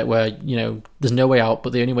rules a little bit where, there's no way out,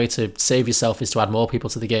 but the only way to save yourself is to add more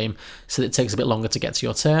people to the game so that it takes a bit longer to get to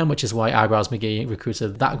your turn, which is why Eyebrows McGee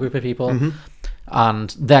recruited that group of people. And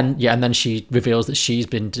then she reveals that she's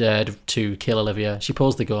been dared to kill Olivia. She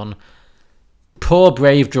pulls the gun. Poor,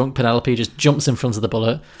 brave, drunk Penelope just jumps in front of the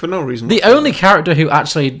bullet. For no reason. The only character who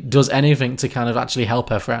actually does anything to kind of actually help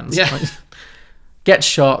her friends. Yeah. Like, gets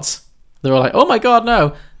shot. They're all like, oh my god,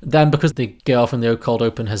 no. Then because the girl from the cold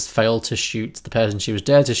open has failed to shoot the person she was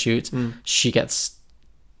dared to shoot, she gets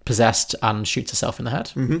possessed and shoots herself in the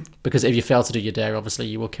head. Because if you fail to do your dare, obviously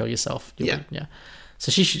you will kill yourself. Yeah.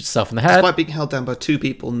 So she shoots herself in the head. Despite being held down by two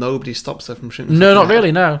people, nobody stops her from shooting No, herself not in the really,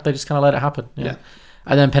 head. no. They just kind of let it happen. Yeah.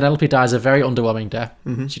 And then Penelope dies a very underwhelming death.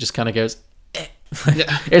 She just kind of goes, eh.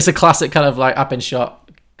 It's a classic kind of like, I've been shot.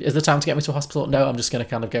 Is there time to get me to a hospital? No, I'm just going to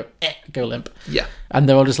kind of go limp. Yeah. And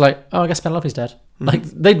they're all just like, oh, I guess Penelope's dead.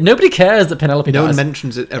 Like, nobody cares that Penelope No dies. one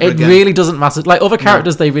mentions it ever It again. really doesn't matter. Like, other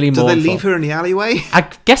characters, they really Do mourn they leave for. her in the alleyway? I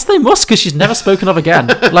guess they must, because she's never spoken of again.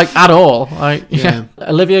 Like, at all. Like, Yeah.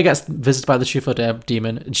 Olivia gets visited by the Truth or Dare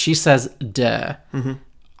demon, and she says, dare.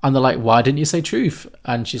 And they're like, why didn't you say truth?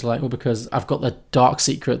 And she's like, well, because I've got the dark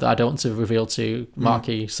secret that I don't want to reveal to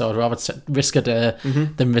Marky, so I'd rather risk a dare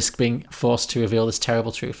than risk being forced to reveal this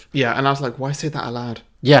terrible truth. Yeah, and I was like, why say that aloud?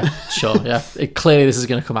 Yeah, sure, yeah. Clearly this is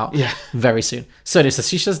going to come out Yeah. very soon. So anyway, so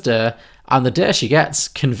she says dare, and the dare she gets,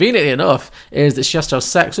 conveniently enough, is that she has to have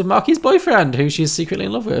sex with Marky's boyfriend, who she's secretly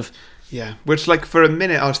in love with. Yeah, which, like, for a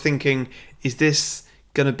minute I was thinking, is this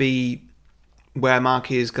going to be where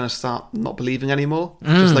Marky is going to start not believing anymore?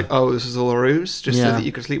 Just like, oh, this is all a ruse, just so Yeah. that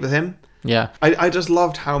you could sleep with him? Yeah. I just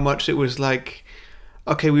loved how much it was like,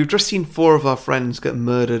 okay, we've just seen 4 of our friends get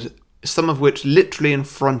murdered, some of which literally in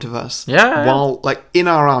front of us. Yeah. While, like, in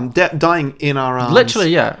our arms, dying in our arms.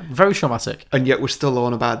 Literally, yeah. Very traumatic. And yet we're still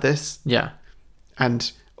on about this. Yeah. And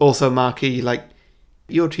also Marky, like,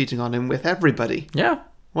 you're cheating on him with everybody. Yeah.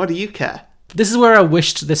 Why do you care? This is where I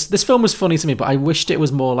wished this film was funny to me, but I wished it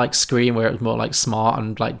was more like Scream, where it was more like smart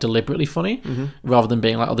and like deliberately funny, rather than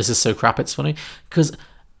being like, oh, this is so crap, it's funny. Because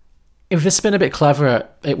if this had been a bit cleverer,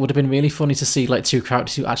 it would have been really funny to see like two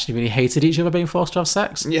characters who actually really hated each other being forced to have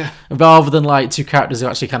sex. Yeah. Rather than like two characters who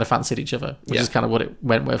actually kind of fancied each other, which Yeah. is kind of what it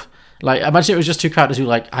went with. Like, imagine it was just two characters who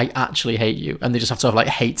like, I actually hate you, and they just have to have like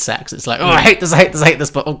hate sex. It's like, oh, I hate this, I hate this, I hate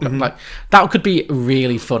this, but like that could be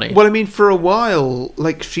really funny. Well, I mean, for a while,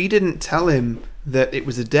 like she didn't tell him that it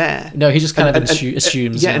was a dare. No, he just kind of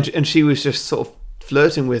assumes. Yeah, and she was just sort of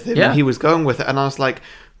flirting with him, Yeah. and he was going with it, and I was like,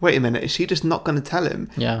 wait a minute, is she just not going to tell him?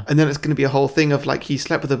 Yeah. And then it's going to be a whole thing of like he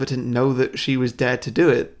slept with her but didn't know that she was dared to do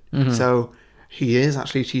it. Mhm. So he is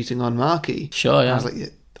actually cheating on Marky. Sure, And yeah. I was like, yeah,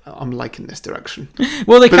 I'm liking this direction.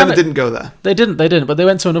 Well, they but kind then of it didn't go there. They didn't. But they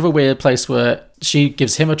went to another weird place where she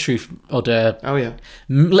gives him a truth or dare. Oh yeah.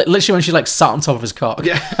 Literally when she like sat on top of his cock.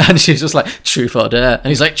 Yeah. And she's just like, truth or dare, and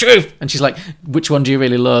he's like, truth, and she's like, which one do you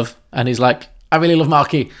really love? And he's like, I really love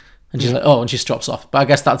Marky. And she's like, oh, and she drops off. But I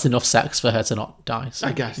guess that's enough sex for her to not die. So,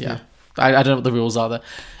 I guess, yeah. I don't know what the rules are there.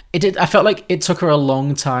 I felt like it took her a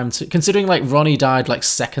long time to, considering like Ronnie died like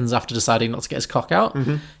seconds after deciding not to get his cock out.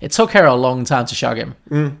 Mhm. It took her a long time to shag him.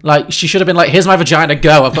 Mm. Like she should have been like, here's my vagina,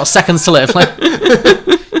 go. I've got seconds to live. Like,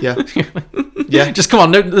 Yeah. Yeah. just come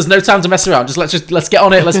on. No, there's no time to mess around. Let's get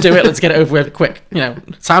on it. Let's do it. Let's get it over with quick. You know,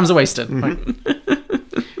 times are wasted.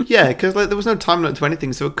 Yeah, because like there was no time limit to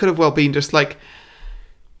anything, so it could have well been just like,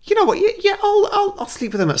 you know what? Yeah, I'll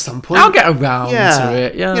sleep with them at some point. I'll get around to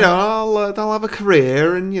it. Yeah, you know, I'll have a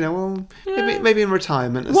career, and you know, maybe in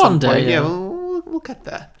retirement at One some day, point. yeah. We'll get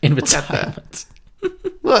there. In We'll get there. retirement.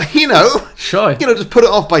 Well, you know, Sure. you know, just put it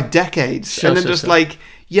off by decades, Sure, and then sure, just sure. like,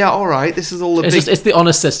 yeah, all right, this is all the It's the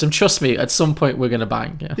honest system. Trust me. At some point, we're gonna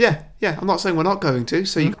bang. Yeah. yeah. I'm not saying we're not going to,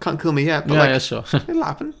 so you can't kill me yet. But Yeah, like, yeah, sure. it'll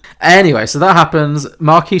happen. Anyway, so that happens.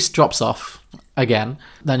 Marquise drops off again.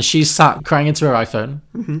 Then she's sat crying into her iPhone,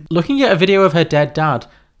 looking at a video of her dead dad.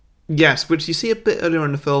 Yes, which you see a bit earlier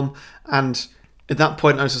in the film, and at that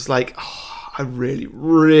point I was just like, oh, I really,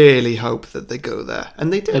 really hope that they go there,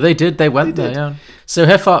 and they did. They did. They went They there. did. Yeah.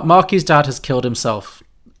 So Marky's dad has killed himself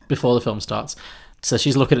before the film starts. So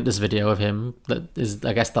she's looking at this video of him that is,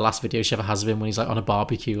 I guess, the last video she ever has of him when he's like on a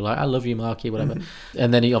barbecue, like, I love you, Marky, whatever.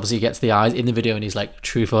 And then he obviously gets the eyes in the video and he's like,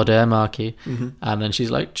 truth or dare, Marky. And then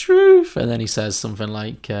she's like, truth. And then he says something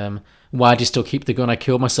like, why do you still keep the gun I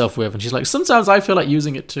killed myself with? And she's like, sometimes I feel like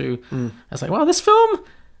using it too. I was like, wow, this film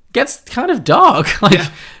gets kind of dark. Like,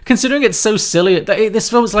 considering it's so silly. This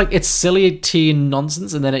film is like, it's silly teen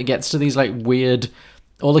nonsense, and then it gets to these like weird...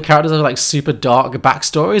 All the characters have like super dark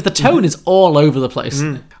backstories. The tone is all over the place.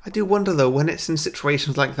 I do wonder though, when it's in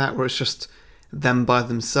situations like that where it's just them by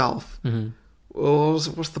themselves, well,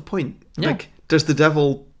 what's the point? Yeah. Like, does the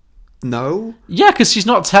devil know? Yeah, because she's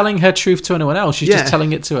not telling her truth to anyone else. She's Yeah. just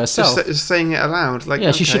telling it to herself. Just saying it aloud. Like,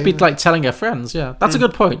 Yeah, she should okay. be like telling her friends. Yeah, that's a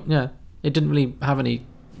good point. Yeah, it didn't really have any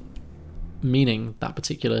meaning, that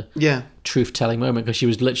particular truth-telling moment, because she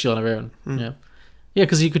was literally on her own. Yeah,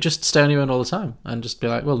 because you could just stay on your own all the time and just be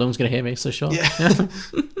like, well, no one's going to hear me, so sure.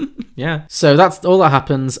 Yeah. So that's all that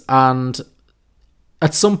happens, and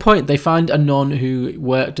at some point they find a nun who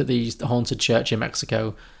worked at the haunted church in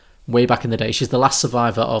Mexico way back in the day. She's the last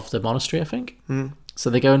survivor of the monastery, I think. So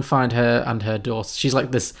they go and find her and her daughter. She's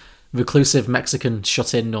like this reclusive Mexican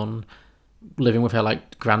shut-in nun living with her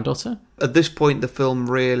like granddaughter. At this point, the film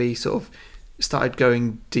really sort of started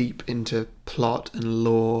going deep into plot and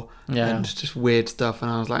lore and just weird stuff, and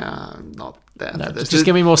I was like, I'm not there for this. Just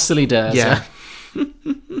give me more silly dares. Yeah.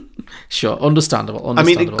 Sure, understandable. I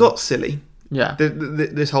mean, it got silly. Yeah.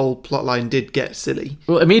 This whole plot line did get silly.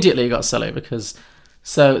 Well, immediately it got silly because...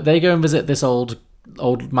 So they go and visit this mad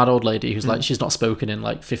old lady who's like, she's not spoken in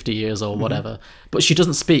like 50 years or whatever, but she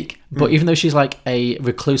doesn't speak. But even though she's like a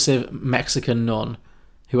reclusive Mexican nun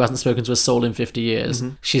who hasn't spoken to a soul in 50 years,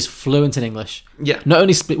 she's fluent in English. Yeah. Not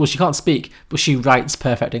only she can't speak, but she writes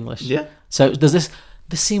perfect English. Yeah. So there's this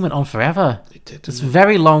scene went on forever. It did. This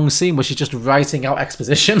very long scene where she's just writing out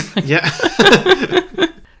exposition. Yeah.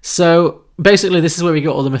 So basically, this is where we get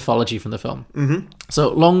all the mythology from the film.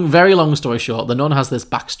 So very long story short, the nun has this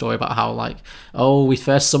backstory about how like, oh, we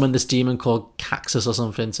first summoned this demon called Caxus or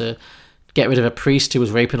something to get rid of a priest who was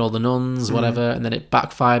raping all the nuns, whatever, and then it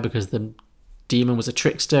backfired because the demon was a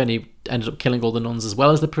trickster and he ended up killing all the nuns as well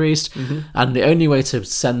as the priest. And the only way to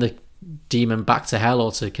send the demon back to hell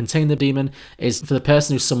or to contain the demon is for the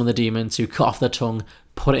person who summoned the demon to cut off their tongue,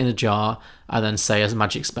 put it in a jar, and then say a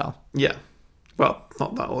magic spell. Yeah. Well,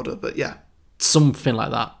 not that order, but yeah. Something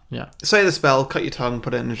like that, yeah. Say the spell, cut your tongue,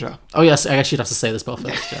 put it in a jar. Oh yes, I guess you'd have to say the spell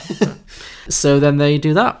first, yeah. So then they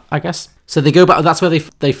do that, I guess. So they go back, that's where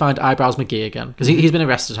they find Eyebrows McGee again, because he's been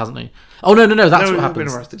arrested, hasn't he? Oh, no, that's what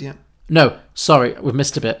happens. Been arrested, yeah. No, sorry, we've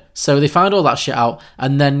missed a bit. So they find all that shit out,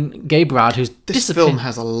 and then Gay Brad, who's This film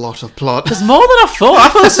has a lot of plot. There's more than I thought. I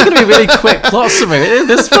thought this was going to be a really quick plot summary.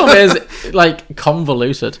 This film is, like,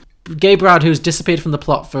 convoluted. Gay Brad, who's disappeared from the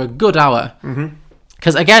plot for a good hour.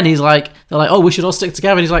 Because, again, they're like, oh, we should all stick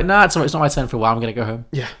together. And he's like, nah, it's all right, it's not my turn for a while. I'm going to go home.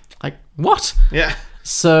 Yeah. Like, what? Yeah.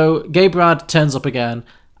 So Gay Brad turns up again,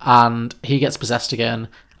 and he gets possessed again,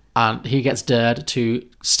 and he gets dared to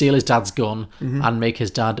steal his dad's gun and make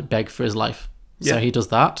his dad beg for his life. So he does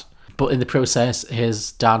that. But in the process,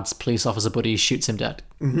 his dad's police officer buddy shoots him dead.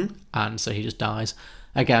 And so he just dies.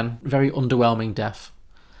 Again, very underwhelming death.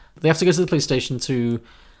 They have to go to the police station to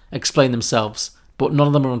explain themselves, but none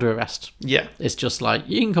of them are under arrest. Yeah. It's just like,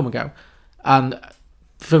 you can come and go. And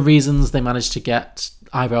for reasons, they managed to get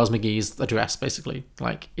Eyebrows McGee's address, basically.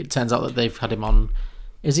 Like, it turns out that they've had him on...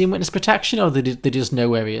 Is he in witness protection, or they just know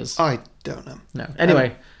where he is? I don't know. No.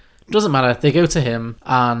 Anyway, doesn't matter. They go to him,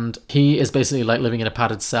 and he is basically like living in a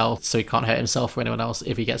padded cell, so he can't hurt himself or anyone else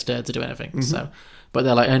if he gets dared to do anything. So, but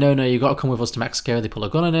they're like, oh, no, you've got to come with us to Mexico. They pull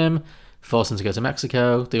a gun on him, force him to go to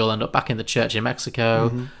Mexico. They all end up back in the church in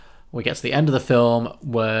Mexico. We get to the end of the film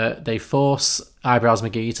where they force Eyebrows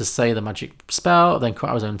McGee to say the magic spell, then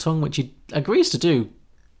cut out his own tongue, which he agrees to do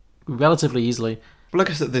relatively easily. Well, I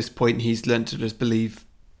guess at this point he's learned to just believe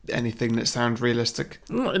anything that sounds realistic.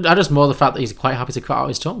 I just more the fact that he's quite happy to cut out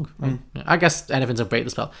his tongue. I guess anything to break the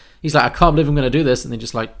spell. He's like, I can't believe I'm going to do this, and then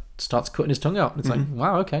just like starts cutting his tongue out. It's like,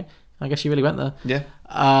 wow, okay, I guess you really went there. Yeah.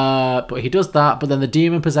 But he does that, but then the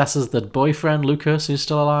demon possesses the boyfriend, Lucas, who's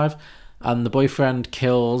still alive, and the boyfriend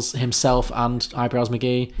kills himself and Eyebrows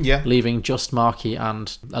McGee, leaving just Marky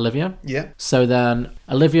and Olivia. Yeah. So then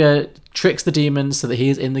Olivia tricks the demon so that he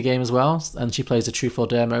is in the game as well, and she plays a truth or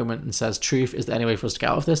dare moment and says, truth, is there any way for us to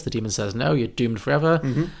get out of this? The demon says, no, you're doomed forever.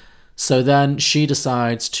 So then she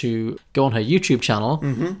decides to go on her YouTube channel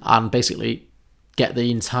and basically get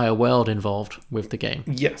the entire world involved with the game.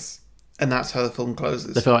 Yes. And that's how the film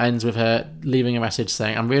closes. The film ends with her leaving a message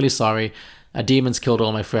saying, I'm really sorry, a demon's killed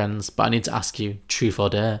all my friends, but I need to ask you, truth or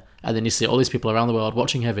dare? And then you see all these people around the world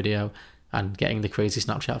watching her video and getting the crazy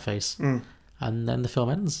Snapchat face. And then the film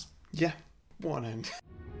ends. Yeah, what an end.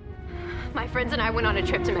 My friends and I went on a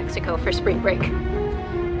trip to Mexico for spring break.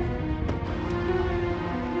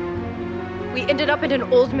 We ended up at an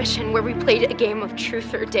old mission where we played a game of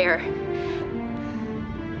truth or dare.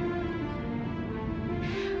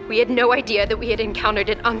 We had no idea that we had encountered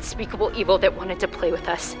an unspeakable evil that wanted to play with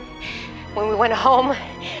us. When we went home,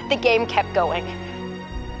 the game kept going.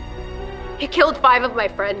 It killed 5 of my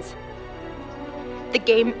friends. The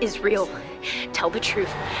game is real. Tell the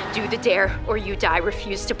truth. Do the dare, or you die.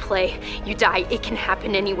 Refuse to play. You die. It can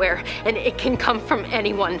happen anywhere, and it can come from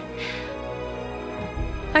anyone.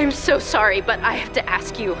 I'm so sorry, but I have to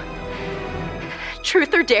ask you.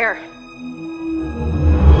 Truth or dare?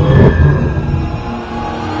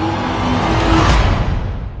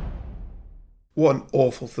 What an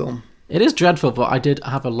awful film. It is dreadful, but I did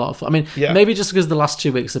have a lot of fun. I mean, maybe just because the last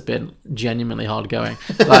 2 weeks have been genuinely hard going.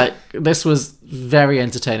 Like, this was very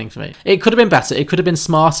entertaining for me. It could have been better. It could have been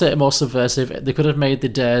smarter and more subversive. They could have made the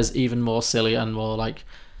dares even more silly and more, like,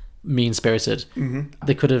 mean-spirited.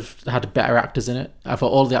 They could have had better actors in it. I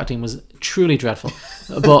thought all the acting was truly dreadful.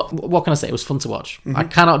 But what can I say? It was fun to watch. I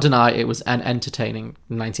cannot deny it was an entertaining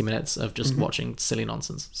 90 minutes of just watching silly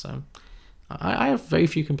nonsense. So I have very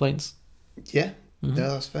few complaints. Yeah.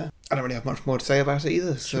 No, that's fair. I don't really have much more to say about it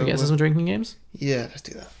either. Should we get to some drinking games? Yeah, let's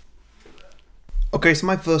do that. Okay, so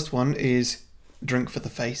my first one is drink for the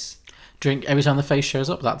face. Drink every time the face shows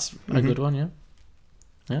up. That's a good one, yeah.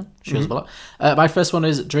 Yeah, shows up a lot. My first one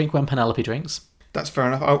is drink when Penelope drinks. That's fair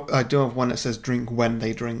enough. I do have one that says drink when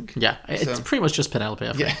they drink. Yeah, it's pretty much just Penelope,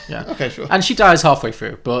 I think. Yeah. Okay, sure. And she dies halfway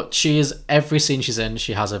through, but every scene she's in,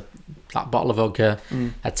 she has that bottle of vodka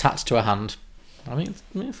attached to her hand. I think it's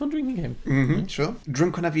a fun drinking game. Sure.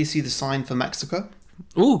 Drink whenever you see the sign for Mexico.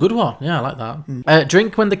 Ooh, good one. Yeah, I like that.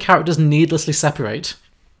 Drink when the characters needlessly separate,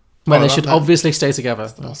 when they should obviously stay together.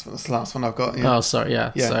 That's the last one I've got. Yeah. Oh, sorry.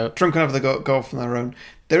 Yeah. So drink whenever they go off on their own.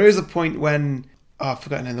 There is a point when I've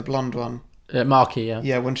forgotten her name, the blonde one. Marky. Yeah.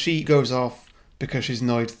 Yeah, when she goes off because she's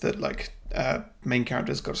annoyed that main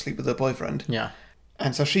character's got to sleep with her boyfriend. Yeah.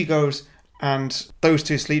 And so she goes. And those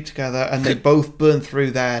two sleep together, and they both burn through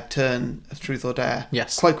their turn of truth or dare.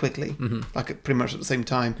 Yes. Quite quickly, like pretty much at the same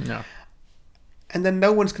time. Yeah. And then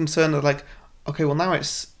no one's concerned. They're like, okay, well now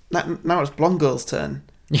it's blonde girl's turn.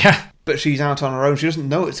 Yeah. But she's out on her own. She doesn't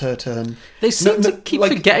know it's her turn. They seem to keep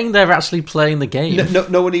forgetting they're actually playing the game.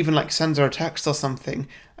 No one even sends her a text or something.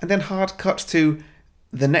 And then hard cuts to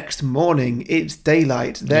the next morning, it's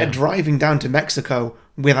daylight. They're Yeah. driving down to Mexico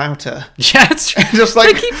without her. Yeah, it's true. Just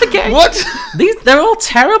like, I keep forgetting. what? They're all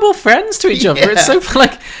terrible friends to each other. It's Yeah. so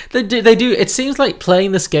like they do. It seems like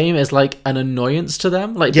playing this game is like an annoyance to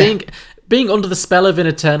them. Like Yeah. being under the spell of an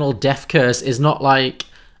eternal death curse is not like,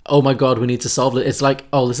 oh my god, we need to solve it. It's like,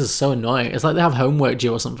 oh, this is so annoying. It's like they have homework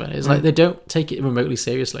due or something. It's like they don't take it remotely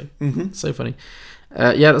seriously. Mhm. So funny.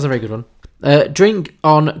 Yeah, that's a very good one. Drink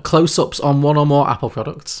on close-ups on one or more Apple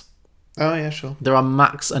products. Oh, yeah, sure. There are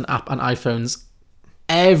Macs and app and iPhones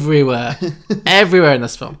everywhere. Everywhere in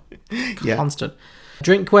this film. Yeah. Constant.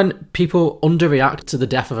 Drink when people underreact to the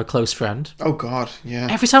death of a close friend. Oh, God, yeah.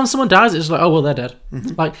 Every time someone dies, it's just like, oh, well, they're dead.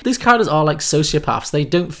 Like, these characters are like sociopaths. They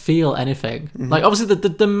don't feel anything. Like, obviously,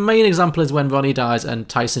 the main example is when Ronnie dies and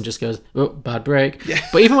Tyson just goes, oh, bad break. Yeah.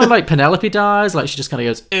 But even when, like, Penelope dies, like, she just kind of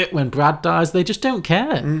goes, when Brad dies, they just don't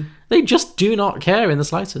care. They just do not care in the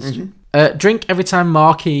slightest. Drink every time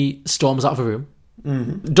Marky storms out of a room.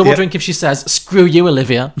 Double Yeah. drink if she says, screw you,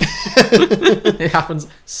 Olivia. It happens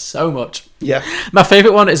so much. Yeah. My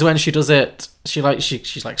favourite one is when she does it. She's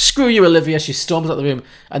like, screw you, Olivia. She storms out the room,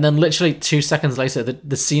 and then literally 2 seconds later,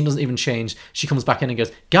 the scene doesn't even change. She comes back in and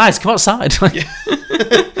goes, guys, come outside.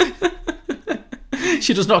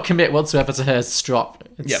 She does not commit whatsoever to her strop.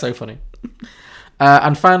 It's Yep. so funny.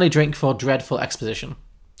 And finally, drink for dreadful exposition.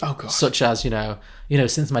 Oh, God. Such as,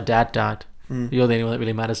 since my dad died, you're the only one that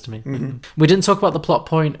really matters to me. Mhm. We didn't talk about the plot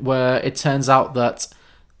point where it turns out that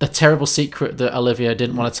the terrible secret that Olivia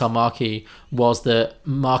didn't want to tell Marky was that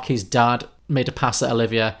Marky's dad made a pass at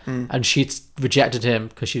Olivia and she rejected him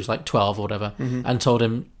because she was like 12 or whatever and told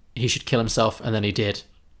him he should kill himself, and then he did.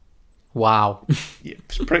 Wow. Yeah,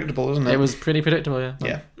 it's predictable, isn't it? It was pretty predictable, yeah.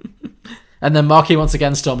 Yeah. And then Marky once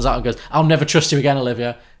again storms out and goes, I'll never trust you again,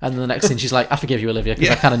 Olivia. And then the next scene, she's like, I forgive you, Olivia, because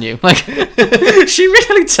I kind of knew. Like, she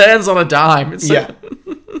really turns on a dime. It's so... Yeah.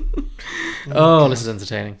 Oh, this is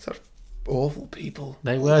entertaining. Such awful people.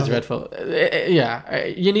 They were dreadful. Yeah,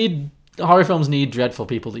 you need... Horror films need dreadful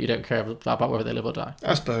people that you don't care about whether they live or die.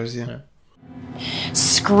 I suppose, yeah.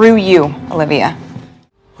 Screw you, Olivia.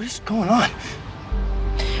 What is going on?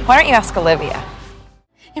 Why don't you ask Olivia?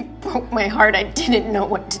 It broke my heart. I didn't know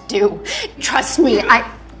what to do. Trust me,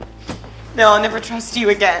 No, I'll never trust you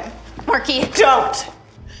again. Marky, Don't!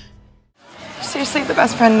 Seriously, the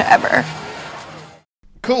best friend ever.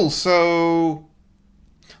 Cool, so...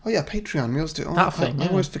 Oh yeah, Patreon. We always do. That thing, I yeah.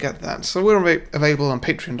 always forget that. So we're available on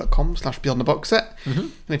patreon.com/beyondtheboxset.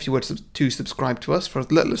 And if you were to subscribe to us for as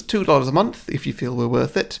little as $2 a month, if you feel we're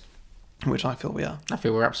worth it, which I feel we are. I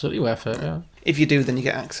feel we're absolutely worth it, yeah. If you do, then you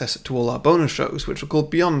get access to all our bonus shows, which are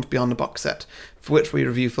called Beyond the Box Set, for which we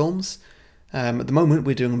review films. At the moment,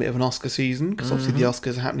 we're doing a bit of an Oscar season, because obviously the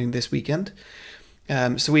Oscars are happening this weekend.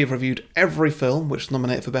 So we've reviewed every film which is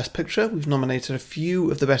nominated for Best Picture. We've nominated a few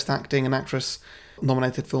of the Best Acting and Actress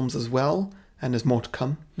nominated films as well, and there's more to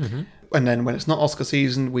come. And then when it's not Oscar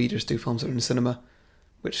season, we just do films that are in the cinema,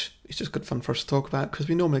 which is just good fun for us to talk about, because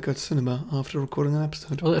we normally go to cinema after recording an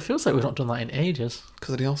episode. Well, it feels like we've not done that in ages.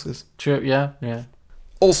 Because of the Oscars. True, yeah.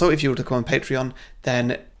 Also, if you were to come on Patreon,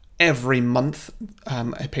 then every month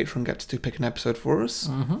a patron gets to pick an episode for us,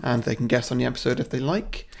 and they can guess on the episode if they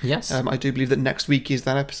like. Yes. I do believe that next week is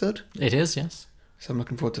that episode. It is, yes. So I'm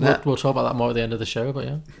looking forward to that. We'll talk about that more at the end of the show, but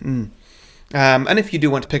yeah. And if you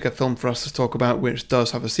do want to pick a film for us to talk about which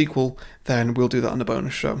does have a sequel, then we'll do that on the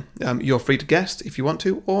bonus show. You're free to guest if you want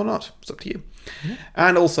to or not. It's up to you.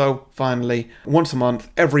 And also, finally, once a month,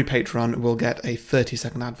 every patron will get a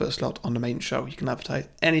 30-second advert slot on the main show. You can advertise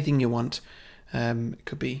anything you want. It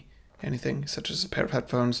could be anything, such as a pair of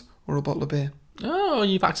headphones or a bottle of beer. Oh,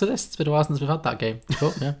 you're back to this. It's been a while since we've had that game.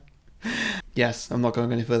 Cool, yeah. Yes, I'm not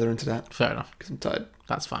going any further into that. Fair enough. Because I'm tired.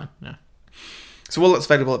 That's fine, yeah. So all that's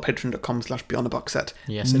available at patreon.com/beyondtheboxset.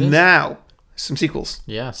 Yes, it is. Now, some sequels.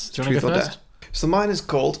 Yes. Do you want to go first? Dare. So mine is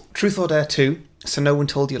called Truth or Dare 2, So No One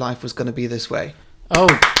Told Your Life Was Going to Be This Way.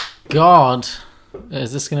 Oh, God.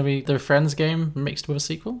 Is this going to be the Friends game mixed with a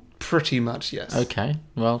sequel? Pretty much, yes. Okay.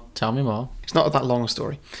 Well, tell me more. It's not that long a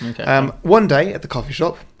story. Okay. One day at the coffee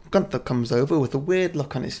shop, Gunther comes over with a weird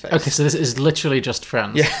look on his face. Okay, so this is literally just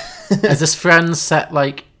Friends. Yeah. Is this Friends set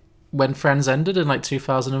like when Friends ended in like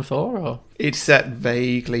 2004 or? It's set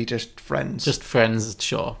vaguely just Friends. Just Friends,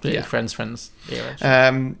 sure. Yeah. Friends era.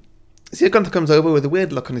 Sure. So Gunther comes over with a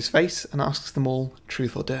weird look on his face and asks them all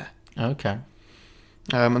Truth or Dare. Okay.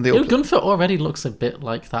 And they all Gunther already looks a bit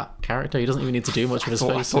like that character. He doesn't even need to do much with his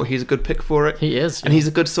face. I thought he's a good pick for it. He is. And he's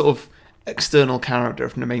a good sort of external character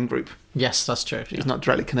from the main group. Yes, that's true. He's not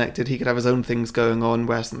directly connected. He could have his own things going on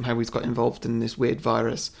where somehow he's got involved in this weird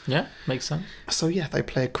virus. Yeah, makes sense. So yeah, they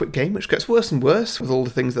play a quick game, which gets worse and worse with all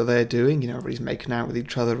the things that they're doing. You know, everybody's making out with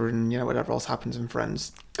each other and, you know, whatever else happens in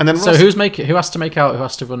Friends. And then so who has to make out, who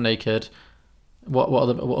has to run naked? What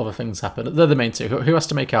other things happen? They're the main two. Who has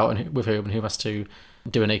to make out and with whom, and who has to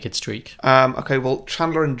do a naked streak? Okay, well,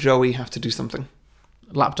 Chandler and Joey have to do something.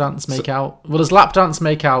 Lap dance, make out. Well, there's lap dance,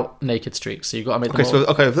 make out, naked streak. So you've got to make them all.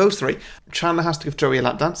 Okay, of those three, Chandler has to give Joey a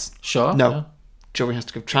lap dance. Sure. No. Yeah. Joey has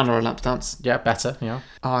to give Chandler a lap dance. Yeah, better. Yeah.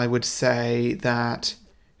 I would say that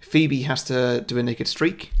Phoebe has to do a naked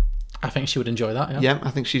streak. I think she would enjoy that. Yeah. Yeah,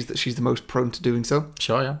 I think she's the most prone to doing so.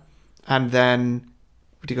 Sure. Yeah. And then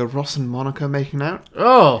would you go Ross and Monica making out?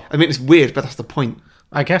 Oh. I mean, it's weird, but that's the point.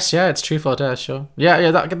 I guess. Yeah, it's truth or dare. Sure.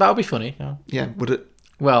 Yeah. That would be funny. Yeah. Yeah. Would it?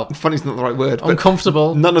 Well, funny's not the right word. But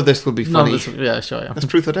uncomfortable. None of this would be funny. Yeah, sure. Yeah. That's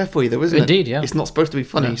truth or dare for you, though, isn't it? Indeed, yeah. It's not supposed to be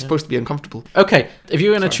funny. Yeah, it's supposed to be uncomfortable. Okay, if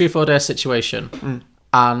you were in a truth or dare situation,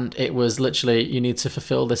 and it was literally you need to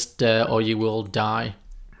fulfill this dare or you will die,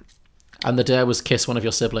 and the dare was kiss one of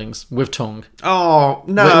your siblings with tongue. Oh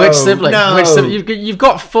no! Which sibling? No. Which sibling? You've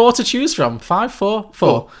got 4 to choose from. 5, 4,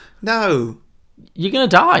 4. No. You're gonna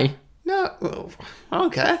die. No. I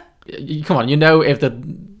don't care. Come on, you know if the.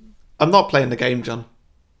 I'm not playing the game, John.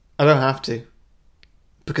 I don't have to.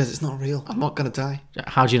 Because it's not real. I'm not going to die.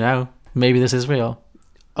 How do you know? Maybe this is real.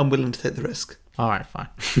 I'm willing to take the risk. Alright, fine.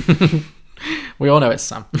 We all know it's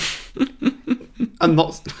Sam. I'm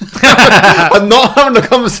not... I'm not having a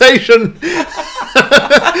conversation.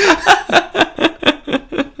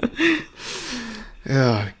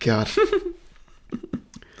 Oh, God.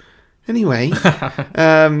 Anyway,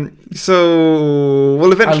 so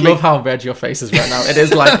well, eventually. I love how red your face is right now. It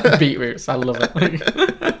is like beetroots. I love it.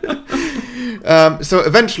 So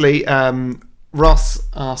eventually, Ross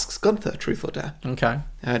asks Gunther truth or dare. Okay.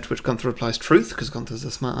 To which Gunther replies truth because Gunther's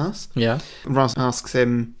a smart ass. Yeah. Ross asks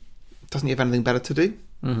him, doesn't he have anything better to do?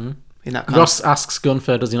 Mm-hmm. In that Ross asks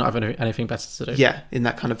Gunther, does he not have anything better to do? Yeah, in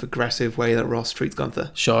that kind of aggressive way that Ross treats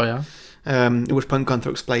Gunther. Sure, yeah. At which point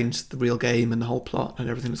Gunther explains the real game and the whole plot and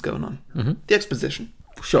everything that's going on. Mm-hmm. The exposition.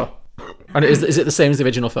 Sure. And is it the same as the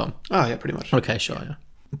original film? Oh, yeah, pretty much. Okay, sure, yeah.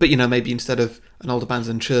 But, you know, maybe instead of an old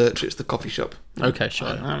abandoned church, it's the coffee shop. Okay, sure.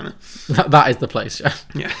 I don't know. That is the place, yeah.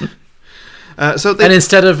 Yeah. And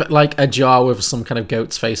instead of, like, a jar with some kind of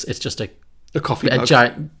goat's face, it's just a coffee mug. A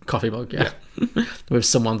giant coffee mug, yeah. With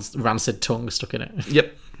someone's rancid tongue stuck in it.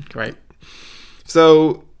 Yep. Great.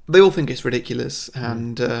 So they all think it's ridiculous,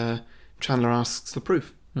 and Chandler asks for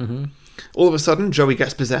proof. Mm-hmm. All of a sudden, Joey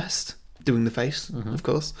gets possessed, doing the face, of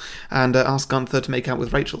course, and asks Gunther to make out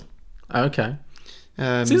with Rachel. Okay.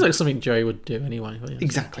 Seems like something Joey would do anyway. Yeah.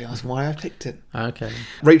 Exactly, that's why I picked it. Okay.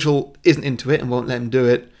 Rachel isn't into it and won't let him do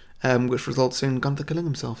it, which results in Gunther killing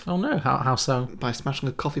himself. Oh no, how so? By smashing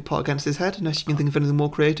a coffee pot against his head, unless you can think of anything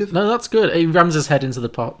more creative. No, that's good. He rams his head into the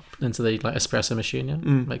pot, into the like espresso machine, yeah?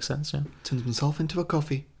 Makes sense, yeah. Turns himself into a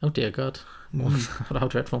coffee. Oh dear God. How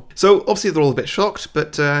dreadful. So obviously they're all a bit shocked,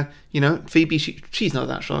 but you know, Phoebe, she's not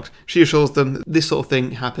that shocked. She assures them that this sort of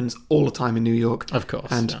thing happens all the time in New York. Of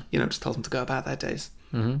course. And, you know, just tells them to go about their days.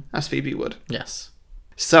 Mm-hmm. As Phoebe would. Yes.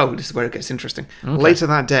 So, this is where it gets interesting. Okay. Later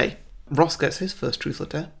that day, Ross gets his first truth or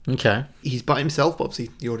dare. Okay. He's by himself, but obviously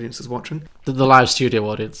the audience is watching. The live studio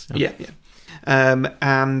audience. Yeah.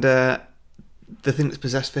 And the thing that's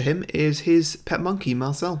possessed for him is his pet monkey,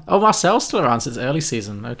 Marcel. Oh, Marcel's still around since early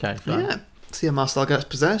season. Okay. Fine. Yeah. See how Marcel gets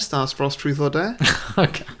possessed, asks Ross truth or dare.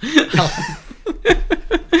 Okay.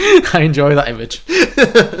 I enjoy that image.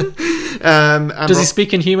 Does he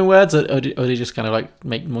speak in human words, or do he just kind of like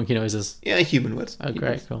make monkey noises? Yeah, human words. Oh,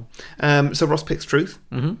 great, cool. So Ross picks truth,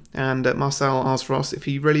 and Marcel asks Ross if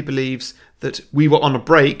he really believes that we were on a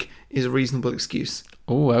break is a reasonable excuse.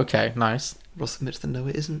 Oh, okay, nice. Ross admits that no,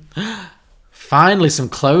 it isn't. Finally, some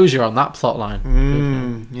closure on that plot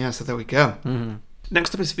line. Yeah, so there we go.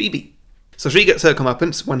 Next up is Phoebe. So she gets her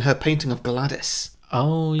comeuppance when her painting of Gladys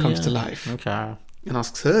comes to life. Okay. And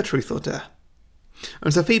asks her truth or dare.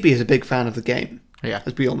 And so Phoebe is a big fan of the game,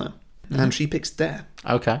 as we all know. And she picks dare.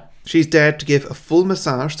 Okay. She's dared to give a full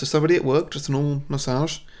massage to somebody at work, just a normal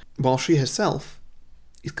massage, while she herself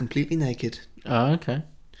is completely naked. Oh, okay.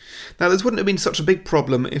 Now, this wouldn't have been such a big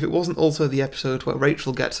problem if it wasn't also the episode where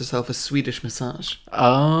Rachel gets herself a Swedish massage.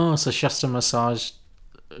 Oh, so she has to massage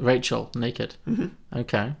Rachel naked.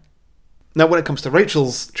 Okay. Now, when it comes to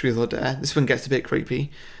Rachel's truth or dare, this one gets a bit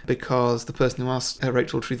creepy because the person who asked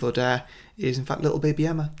Rachel truth or dare is, in fact, little baby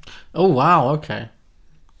Emma. Oh, wow, okay.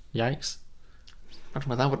 Yikes. Imagine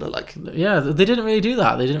what that would look like. Yeah, they didn't really do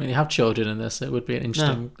that. They didn't really have children in this. It would be an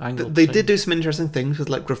interesting angle. They did do some interesting things with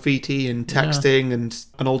like graffiti and texting and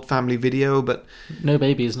an old family video, but no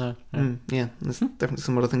babies, no. There's definitely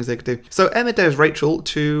some other things they could do. So Emma dares Rachel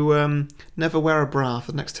to never wear a bra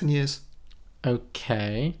for the next 10 years.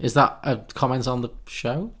 Okay. Is that a comment on the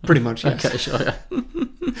show? Pretty much, yes. Okay, sure, yeah.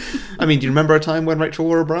 I mean, do you remember a time when Rachel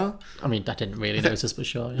wore a bra? I mean, I didn't really notice, but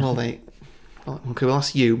sure. Yeah. Well, okay, we'll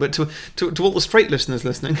ask you, but to all the straight listeners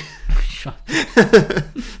listening.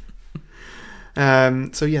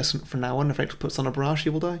 So yes, from now on, if Rachel puts on a bra, she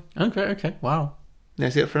will die. Okay, wow.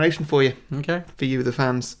 There's the explanation for you. Okay. For you, the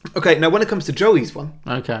fans. Okay, now when it comes to Joey's one,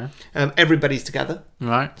 okay, everybody's together.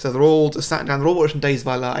 Right. So they're all just sat down, they're all watching Days of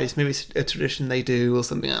Our Lives. Maybe it's a tradition they do or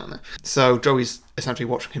something, I don't know. So Joey's essentially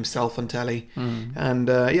watching himself on telly. And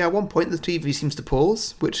at one point the TV seems to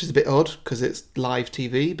pause, which is a bit odd because it's live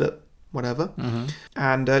TV, but whatever.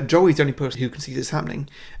 And Joey's the only person who can see this happening.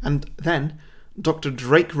 And then Dr.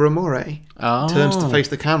 Drake Ramore turns to face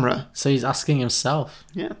the camera. So he's asking himself.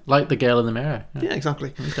 Yeah. Like the girl in the mirror. Yeah,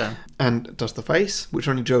 exactly. Okay. And does the face, which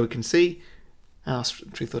only Joey can see. Asks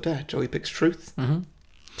truth or dare. Joey picks truth. And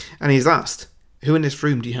he's asked, who in this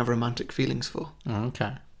room do you have romantic feelings for?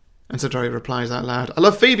 Okay. And so Joey replies out loud, I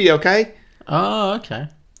love Phoebe, okay? Oh, okay.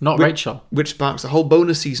 Not Rachel. Which sparks a whole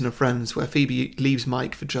bonus season of Friends where Phoebe leaves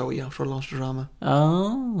Mike for Joey after a lost drama.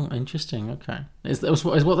 Oh, interesting. Okay. Is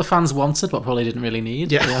what the fans wanted, but probably didn't really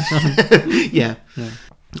need. Yeah. Yeah.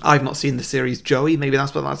 I've not seen the series Joey. Maybe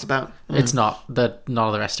that's what that's about. It's not. None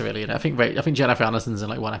of the rest are really in it. I think Jennifer Aniston's in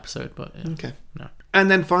like one episode, but yeah. Okay. No. And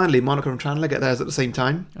then finally, Monica and Chandler get theirs at the same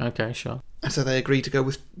time. Okay, sure. And so they agree to go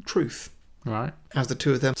with truth. Right. As the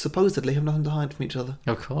two of them supposedly have nothing to hide from each other.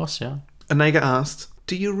 Of course, yeah. And they get asked,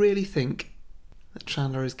 do you really think that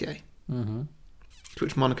Chandler is gay? To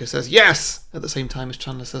which Monica says yes, at the same time as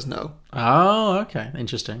Chandler says no. Oh, okay.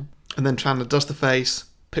 Interesting. And then Chandler does the face,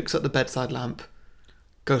 picks up the bedside lamp,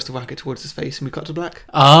 goes to whack it towards his face, and we cut to black.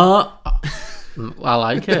 I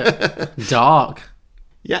like it. Dark.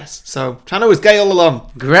 Yes, so Chandler was gay all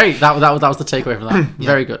along. Great. That was the takeaway from that.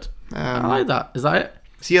 Very good. I like that. Is that it?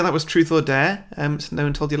 So yeah, that was Truth or Dare. So no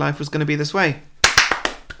one told you life was going to be this way.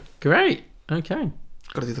 Great. Okay.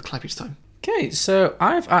 Got to do the clap each time. Okay, so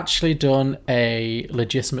I've actually done a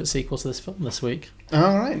legitimate sequel to this film this week.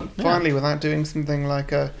 All right. Finally, without doing something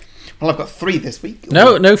like a... Well, I've got 3 this week.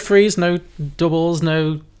 No threes, no doubles,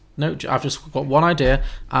 no... I've just got one idea,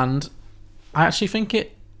 and I actually think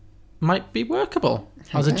it might be workable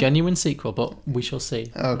as a genuine sequel, but we shall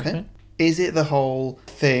see. Okay. Is it the whole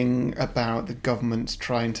thing about the government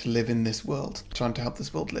trying to live in this world, trying to help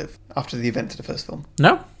this world live, after the event of the first film?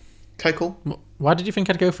 No. Okay, cool. Why did you think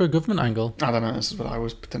I'd go for a government angle? I don't know, this is what I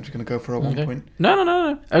was potentially going to go for at one point.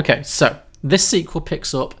 No. Okay, so this sequel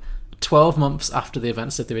picks up 12 months after the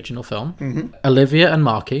events of the original film. Olivia and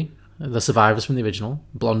Marky, the survivors from the original,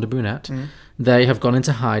 blonde and brunette, they have gone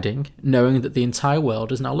into hiding, knowing that the entire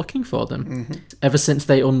world is now looking for them, ever since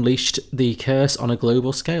they unleashed the curse on a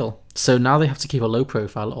global scale. So now they have to keep a low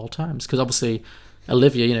profile at all times, because obviously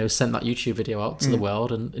Olivia, sent that YouTube video out to the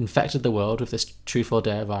world and infected the world with this Truth or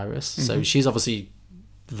Dare virus. So she's obviously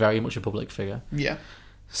very much a public figure. Yeah.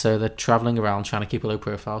 So they're travelling around trying to keep a low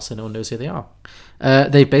profile so no one knows who they are.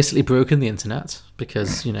 They've basically broken the internet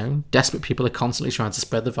because, desperate people are constantly trying to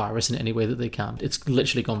spread the virus in any way that they can. It's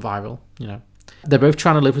literally gone viral, They're both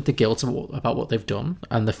trying to live with the guilt about what they've done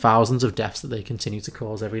and the thousands of deaths that they continue to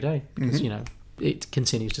cause every day because, it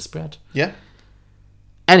continues to spread. Yeah.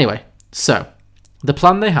 Anyway, so the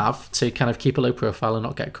plan they have to kind of keep a low profile and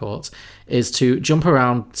not get caught is to jump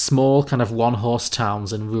around small kind of one-horse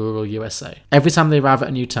towns in rural USA. Every time they arrive at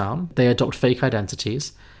a new town, they adopt fake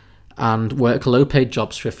identities and work low-paid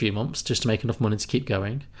jobs for a few months just to make enough money to keep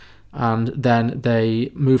going. And then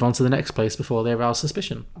they move on to the next place before they arouse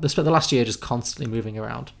suspicion. They spent the last year just constantly moving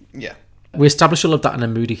around. Yeah. We establish all of that in a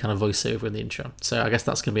moody kind of voiceover in the intro. So I guess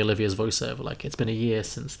that's going to be Olivia's voiceover. Like, it's been a year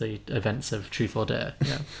since the events of Truth or Dare.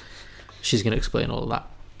 She's going to explain all of that.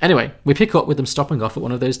 Anyway, we pick up with them stopping off at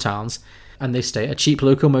one of those towns, and they stay at a cheap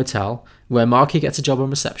local motel where Marky gets a job on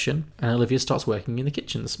reception and Olivia starts working in the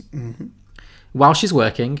kitchens. While she's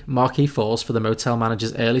working, Marky falls for the motel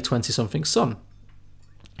manager's early 20-something son,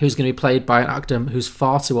 who's going to be played by an actor who's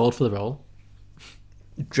far too old for the role.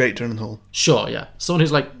 Jake Gyllenhaal. Sure, yeah. Someone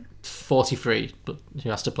who's like 43, but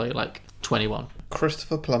who has to play like 21.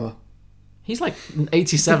 Christopher Plummer. He's like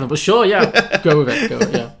 87, but sure, yeah. Go with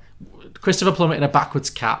it, yeah. Christopher Plummer in a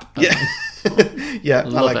backwards cap. Yeah. Yeah,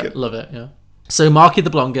 love I like it. Love it, yeah. So Marky,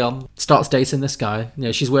 the blonde girl, starts dating this guy.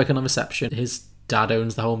 She's working on reception. His dad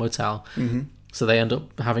owns the whole motel. So they end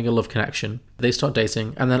up having a love connection. They start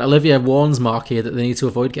dating. And then Olivia warns Marky that they need to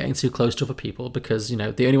avoid getting too close to other people because,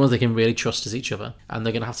 the only ones they can really trust is each other. And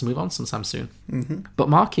they're going to have to move on sometime soon. Mm-hmm. But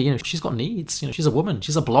Marky, she's got needs. She's a woman.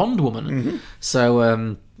 She's a blonde woman. Mm-hmm.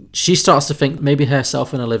 So she starts to think maybe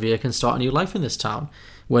herself and Olivia can start a new life in this town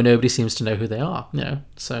where nobody seems to know who they are.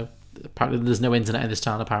 So apparently there's no internet in this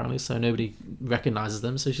town, apparently. So nobody recognises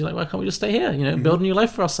them. So she's like, why can't we just stay here? Build a new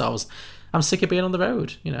life for ourselves. I'm sick of being on the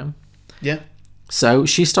road, Yeah. So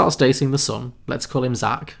she starts dating the son. Let's call him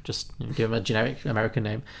Zach. Just give him a generic American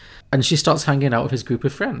name. And she starts hanging out with his group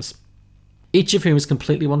of friends, each of whom is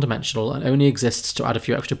completely one-dimensional and only exists to add a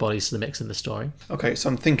few extra bodies to the mix in the story. Okay, so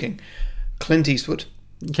I'm thinking Clint Eastwood.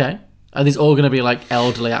 Okay. Are these all going to be like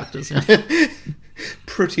elderly actors? Yeah?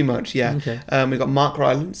 Pretty much, yeah. Okay. We've got Mark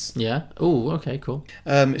Rylance. Yeah. Oh, okay, cool.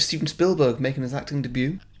 Steven Spielberg making his acting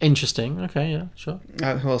debut. Interesting. Okay, yeah, sure.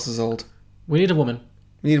 Who else is old? We need a woman.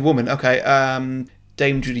 We need a woman. Okay.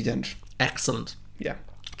 Dame Judi Dench. Excellent. Yeah.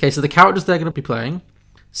 Okay, so the characters they're going to be playing.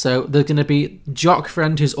 So they're going to be jock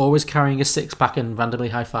friend who's always carrying a six-pack and randomly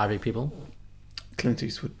high-fiving people. Clint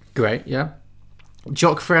Eastwood. Great, yeah.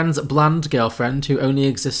 Jock friend's bland girlfriend who only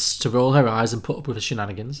exists to roll her eyes and put up with her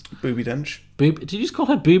shenanigans. Booby Dench. Did you just call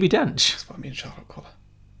her Booby Dench? That's what me and Charlotte call her.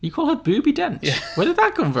 You call her Booby Dench? Yeah. Where did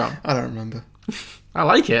that come from? I don't remember. I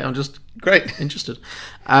like it. I'm just great interested.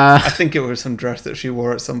 I think it was some dress that she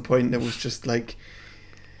wore at some point that was just like,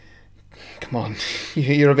 come on,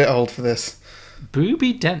 you're a bit old for this.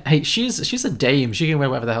 Booby Dench. Hey, she's a dame. She can wear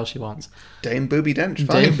whatever the hell she wants. Dame Booby Dench.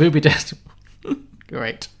 Fine. Dame Booby Dench.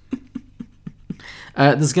 Great.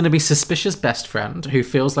 There's going to be suspicious best friend who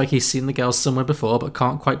feels like he's seen the girl somewhere before but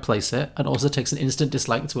can't quite place it, and also takes an instant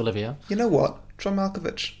dislike to Olivia. You know what? John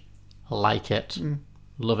Malkovich. Like it.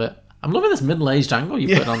 Love it. I'm loving this middle-aged angle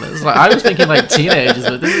you put on this. Like, I was thinking like teenagers,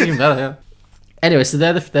 but this is even better. Yeah. Anyway, so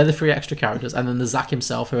they're the three extra characters, and then the Zach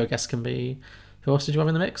himself, who I guess can be. Who else did you have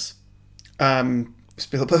in the mix?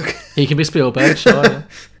 Spielberg. He can be Spielberg, sure. Yeah.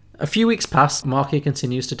 A few weeks pass. Marky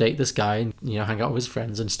continues to date this guy, and hang out with his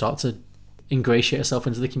friends, and start to ingratiate herself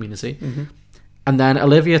into the community. Mm-hmm. And then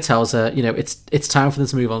Olivia tells her, it's time for them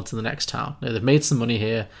to move on to the next town. They've made some money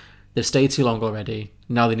here. They've stayed too long already.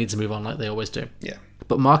 Now they need to move on like they always do. Yeah.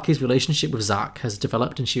 But Marky's relationship with Zach has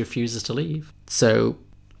developed and she refuses to leave. So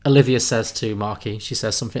Olivia says to Marky, she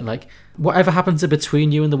says something like, whatever happens in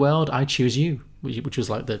between you and the world, I choose you, which was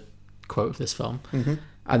like the quote of this film. Mm-hmm.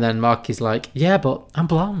 And then Marky's like, yeah, but I'm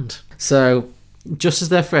blonde. So just as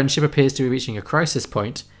their friendship appears to be reaching a crisis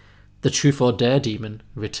point, the truth or dare demon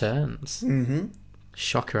returns. Mm-hmm.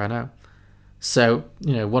 Shocker, I know. So,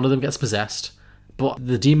 one of them gets possessed, but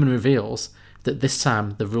the demon reveals that this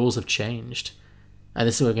time the rules have changed. And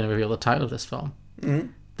this is where we're going to reveal the title of this film. Mm-hmm.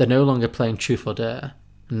 They're no longer playing Truth or Dare.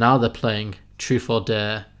 Now they're playing Truth or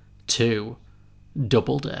Dare 2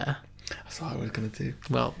 Double Dare. That's what I was going to do.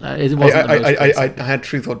 Well, it wasn't the most I had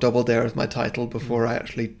Truth or Double Dare as my title before I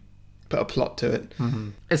actually put a plot to it. Mm-hmm.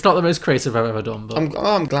 It's not the most creative I've ever done. But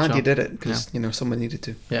I'm glad you did it, because someone needed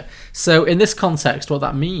to. Yeah. So in this context, what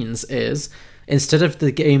that means is instead of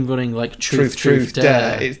the game running like Truth,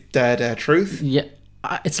 Dare, it's Dare, Truth. Yeah.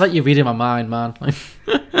 It's like you're reading my mind, man.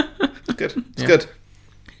 It's good. It's good.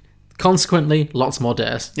 Consequently, lots more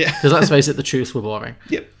dares. Yeah. Because let's face it, the truths were boring.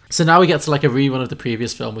 Yep. So now we get to like a rerun of the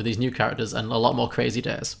previous film with these new characters and a lot more crazy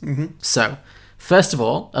dares. Mm-hmm. So, first of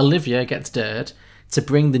all, Olivia gets dared to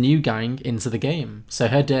bring the new gang into the game. So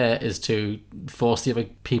her dare is to force the other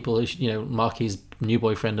people, Marky's new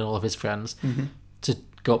boyfriend and all of his friends, to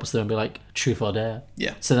go up to them and be like, truth or dare.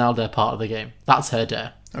 Yeah. So now they're part of the game. That's her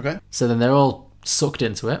dare. Okay. So then they're all sucked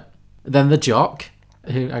into it. Then the jock,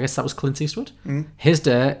 who I guess that was Clint Eastwood, his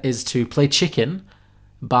dare is to play chicken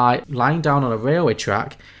by lying down on a railway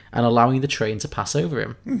track and allowing the train to pass over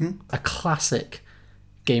him. Mm-hmm. A classic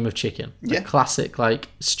game of chicken. Yeah. A classic,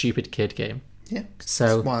 stupid kid game. Yeah. So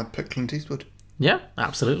that's why I picked Clint Eastwood. Yeah,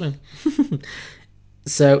 absolutely.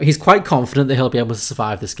 So he's quite confident that he'll be able to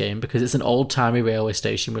survive this game because it's an old-timey railway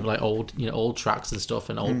station with old tracks and stuff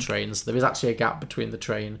and old trains. There is actually a gap between the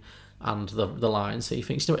train and the line, so he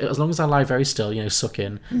thinks, as long as I lie very still, suck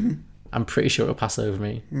in, I'm pretty sure it'll pass over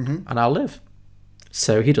me and I'll live.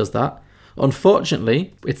 So he does that.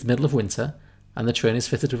 Unfortunately, it's the middle of winter and the train is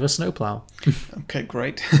fitted with a snowplow. Okay,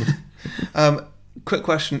 great. Quick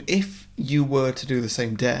question. If you were to do the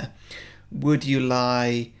same dare, would you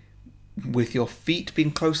lie with your feet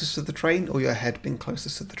being closest to the train or your head being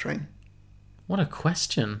closest to the train? What a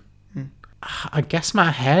question. I guess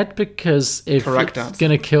my head, because if Correct it's answer.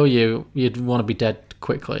 going to kill you, you'd want to be dead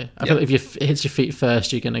quickly. I feel like if it hits your feet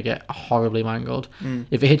first, you're going to get horribly mangled.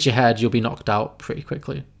 If it hits your head, you'll be knocked out pretty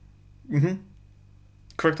quickly. Mm-hmm.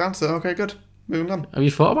 Correct answer. Okay, good. moving on. Have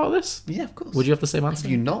you thought about this? Yeah, of course. Would you have the same answer?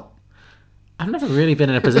 Have you not? I've never really been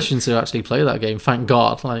in a position to actually play that game, thank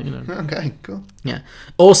God. Like, you know. Okay, cool. Yeah.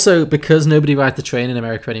 Also, because nobody rides the train in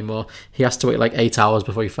America anymore, he has to wait like 8 hours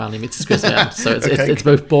before he finally meets his Grizzly end. So it's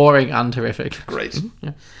both boring and horrific. Great.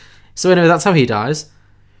 Yeah. So anyway, that's how he dies.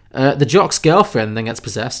 The jock's girlfriend then gets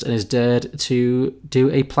possessed and is dared to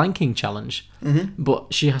do a planking challenge. Mm-hmm.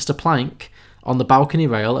 But she has to plank on the balcony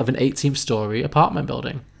rail of an 18th story apartment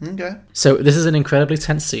building. Okay. So this is an incredibly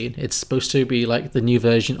tense scene. It's supposed to be like the new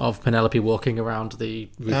version of Penelope walking around the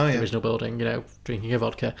roof of the original building, you know, drinking her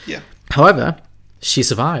vodka. Yeah. However, she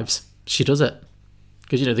survives. She does it.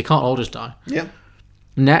 Because, you know, they can't all just die. Yeah.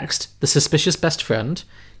 Next, the suspicious best friend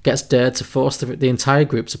gets dared to force the entire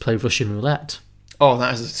group to play Russian roulette. Oh,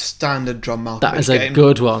 that is a standard John Malkovich That is a game.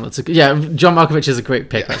 good one. John Malkovich is a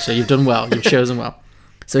great pick, actually. You've done well. You've chosen well.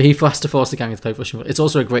 So he has to force the gang to play Russian roulette. It's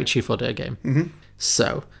also a great Truth or Dare game. Mm-hmm.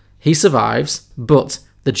 So he survives, but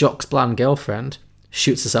the jock's bland girlfriend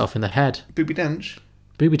shoots herself in the head. Booby Dench.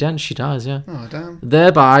 Booby Dench, she dies, yeah. Oh, damn.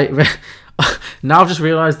 Thereby, now I've just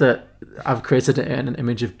realised that I've created an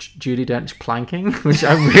image of Judi Dench planking, which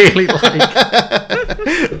I really like.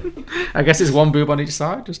 I guess it's one boob on each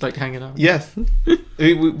side, just like hanging out. Yes.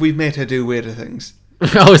 We've made her do weirder things.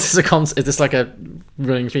 Oh, is this like a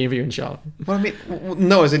running theme for you and Charlotte? Well, I mean,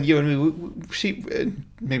 no, as in you and me. She,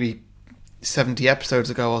 maybe 70 episodes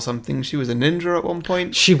ago or something, she was a ninja at one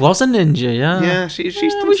point. She was a ninja, yeah. Yeah,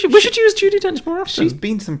 we should use Judi Dench more often. She's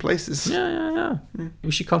been some places. Yeah. We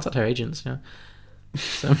should contact her agents, yeah.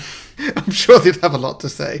 So. I'm sure they'd have a lot to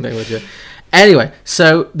say. They would, yeah. Anyway,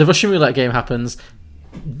 so the Russian roulette game happens.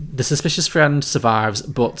 The suspicious friend survives,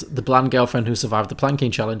 but the bland girlfriend who survived the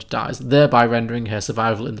planking challenge dies, thereby rendering her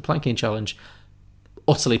survival in the planking challenge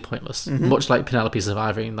utterly pointless. Mm-hmm. Much like Penelope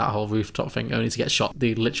surviving that whole rooftop thing, only to get shot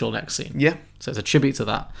the literal next scene. Yeah. So it's a tribute to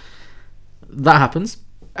that. That happens.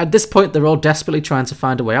 At this point, they're all desperately trying to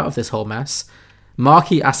find a way out of this whole mess.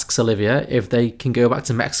 Marky asks Olivia if they can go back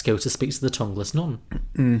to Mexico to speak to the tongueless nun.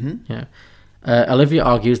 Mm-hmm. Yeah. Olivia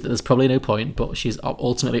argues that there's probably no point, but she's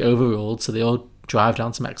ultimately overruled, so they all drive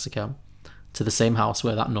down to Mexico, to the same house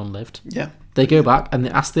where that nun lived. Yeah. They go back and they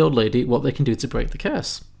ask the old lady what they can do to break the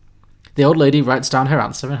curse. The old lady writes down her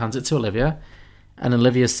answer and hands it to Olivia, and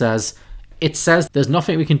Olivia says, "It says there's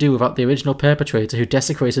nothing we can do without the original perpetrator who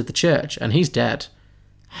desecrated the church, and he's dead.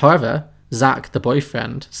 However, Zach, the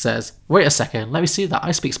boyfriend, says, wait a second, let me see that,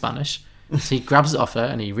 I speak Spanish." So he grabs it off her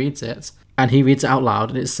and he reads it. And he reads it out loud,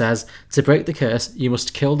 and it says, "To break the curse, you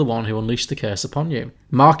must kill the one who unleashed the curse upon you."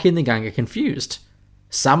 Marky and the gang are confused.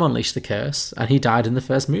 Sam unleashed the curse, and he died in the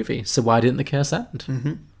first movie, so why didn't the curse end?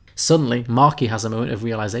 Mm-hmm. Suddenly, Marky has a moment of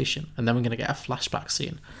realisation, and then we're going to get a flashback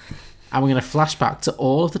scene. And we're going to flash back to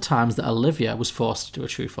all of the times that Olivia was forced to do a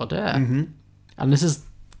Truth or Dare. Mm-hmm. And this is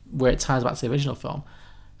where it ties back to the original film.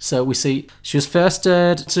 So we see she was first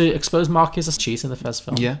dared to expose Marky as a cheat in the first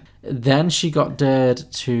film. Yeah. Then she got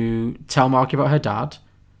dared to tell Marky about her dad.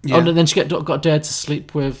 Yeah. Oh, no, then she got dared to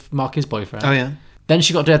sleep with Marky's boyfriend. Oh, yeah. Then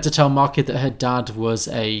she got dared to tell Marky that her dad was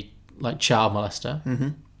a child molester. Mm-hmm.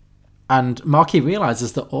 And Marky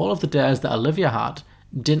realises that all of the dares that Olivia had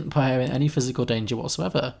didn't put her in any physical danger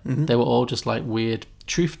whatsoever. Mm-hmm. They were all just like weird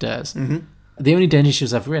truth dares. Mm-hmm. The only danger she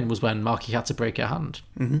was ever in was when Marky had to break her hand.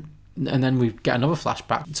 Mm-hmm. And then we get another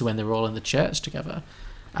flashback to when they were all in the church together.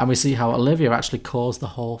 And we see how Olivia actually caused the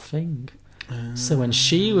whole thing. So when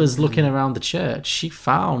she was looking around the church, she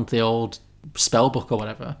found the old spell book or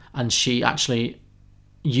whatever, and she actually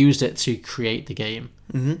used it to create the game.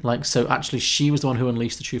 Mm-hmm. So actually she was the one who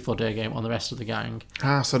unleashed the Truth or Dare game on the rest of the gang.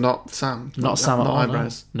 Ah, so not Sam. Not Sam at all.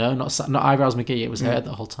 Eyebrows. No, not Eyebrows McGee. It was her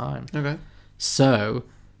the whole time. Okay. So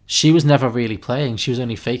she was never really playing. She was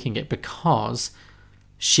only faking it because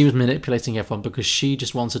she was manipulating everyone because she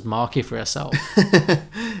just wanted Marky for herself.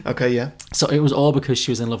 Okay, yeah. So it was all because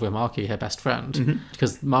she was in love with Marky, her best friend. Mm-hmm.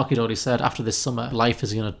 Because Marky had already said, after this summer, life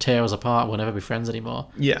is going to tear us apart. We'll never be friends anymore.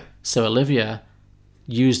 Yeah. So Olivia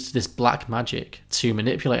used this black magic to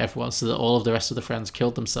manipulate everyone so that all of the rest of the friends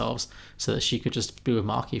killed themselves so that she could just be with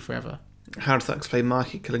Marky forever. How does that explain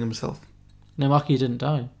Marky killing himself? No, Marky didn't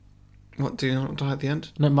die. What, do you not die at the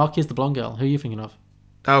end? No, Marky is the blonde girl. Who are you thinking of?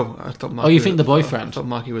 Oh, I thought Marky. Oh, you think the boyfriend? I thought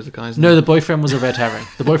Marky was the guy's No, name. the boyfriend was a red herring.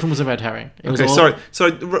 The boyfriend was a red herring. It was Okay, all...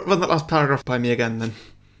 sorry. Run that last paragraph by me again, then.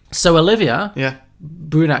 So Olivia, Yeah.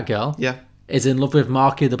 brunette girl, Yeah. is in love with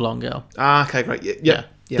Marky, the blonde girl. Ah, okay, great. Yeah.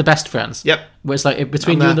 The best friends. Yep. Where it's like,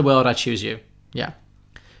 between I'm you there. and the world, I choose you. Yeah.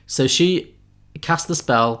 So she cast the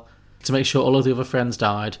spell to make sure all of the other friends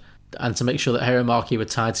died and to make sure that her and Marky were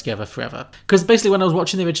tied together forever. Because basically when I was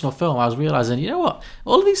watching the original film, I was realising, you know what?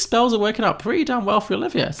 All of these spells are working out pretty damn well for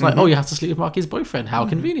Olivia. It's like, oh, you have to sleep with Marky's boyfriend. How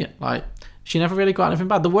convenient. Like, She never really got anything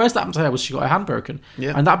bad. The worst that happened to her was she got her hand broken.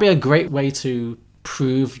 Yeah. And that'd be a great way to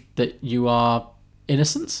prove that you are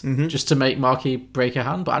innocent, just to make Marky break her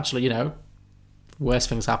hand. But actually, worse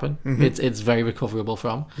things happen. It's very recoverable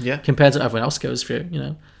from. Yeah. Compared to what everyone else goes through,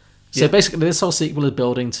 So basically, this whole sequel is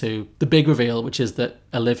building to the big reveal, which is that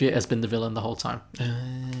Olivia has been the villain the whole time.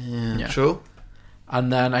 Sure.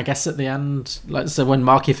 And then I guess at the end, so when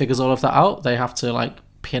Marky figures all of that out, they have to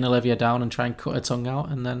pin Olivia down and try and cut her tongue out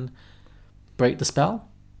and then break the spell.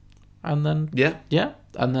 And then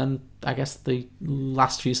and then I guess the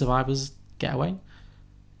last few survivors get away.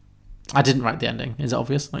 I didn't write the ending. Is it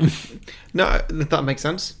obvious? No, that makes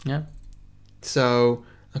sense. Yeah. So,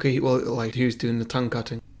 okay, well, who's doing the tongue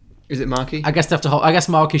cutting? Is it Marky? I guess they have to hold. I guess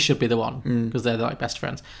Marky should be the one because they're best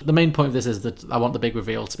friends. The main point of this is that I want the big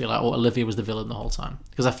reveal to be Olivia was the villain the whole time,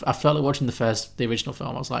 because I felt like watching the original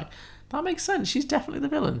film. I was like, that makes sense. She's definitely the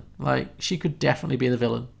villain. She could definitely be the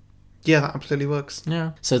villain. Yeah, that absolutely works.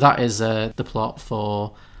 Yeah. So that is the plot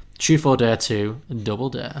for Truth or Dare 2 Double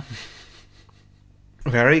Dare.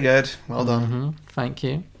 Very good. Well done. Thank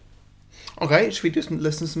you. Okay, should we do some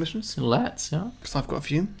listener submissions? Let's, yeah. Because I've got a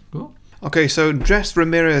few. Cool. Okay, so Jess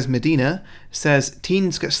Ramirez Medina says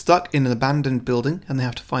teens get stuck in an abandoned building and they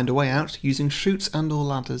have to find a way out using chutes and or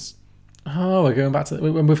ladders. Oh, we're going back to...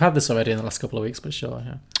 We've had this already in the last couple of weeks, but sure,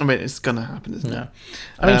 yeah. I mean, it's going to happen, isn't it?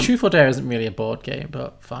 I mean, Truth or Dare isn't really a board game,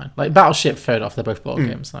 but fine. Battleship, fair enough, they're both board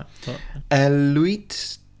games.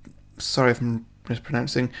 Eluit... Sorry if I'm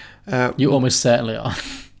mispronouncing. You almost certainly are.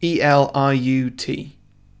 E-L-I-U-T.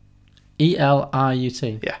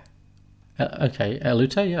 E-L-I-U-T? Yeah. Okay,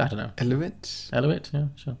 Elute? Yeah, I don't know. Eluit, yeah,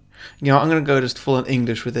 sure. I'm going to go just full on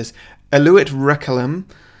English with this. Eluit Requiem.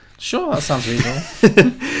 Sure, that sounds reasonable.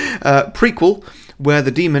 Prequel, where the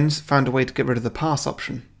demons found a way to get rid of the pass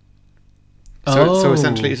option. So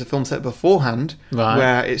essentially it's a film set beforehand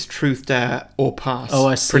where it's truth, dare, or pass. Oh,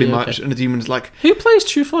 I see. Pretty much. And the demon's like... Who plays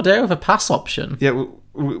truth or dare with a pass option? Yeah,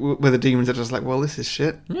 where the demons are just like, well, this is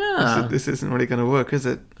shit. Yeah. This isn't really going to work, is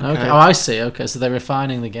it? Okay. Oh, I see. Okay, so they're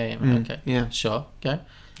refining the game. Okay. Yeah. Sure. Okay.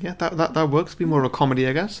 Yeah, that works. Be more of a comedy,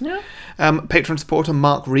 I guess. Yeah. Patreon supporter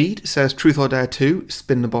Mark Reed says Truth or Dare 2,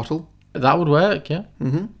 Spin the Bottle. That would work, yeah.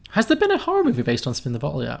 Mm-hmm. Has there been a horror movie based on Spin the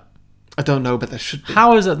Bottle yet? I don't know, but there should be.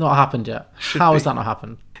 How has it not happened yet? How has that not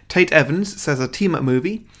happened? Tate Evans says a team-up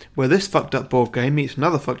movie where this fucked up board game meets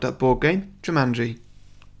another fucked up board game, Jumanji.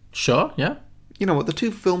 Sure, yeah. You know what? The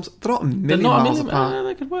two films, they're not a million miles apart.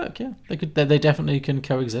 They could work, yeah. They definitely can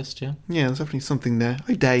coexist, yeah. Yeah, there's definitely something there.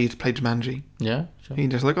 I dare you to play Jumanji. Yeah, sure. You're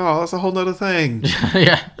just like, oh, that's a whole other thing.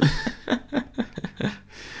 Yeah.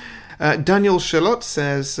 Daniel Charlotte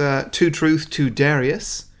says, To Truth, To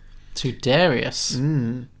Darius. To Darius?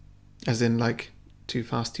 As in, Too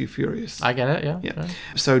Fast, Too Furious. I get it, yeah. Right.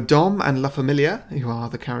 So Dom and La Familia, who are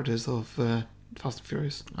the characters of Fast and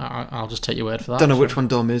Furious. I'll just take your word for that. Don't know which one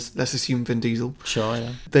Dom is. Let's assume Vin Diesel. Sure,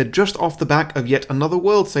 yeah. They're just off the back of yet another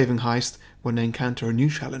world-saving heist when they encounter a new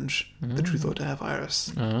challenge, the Truth or Dare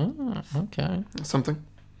virus. Oh, okay. Something.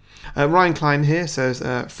 Ryan Klein here says,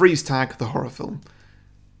 Freeze Tag, the horror film.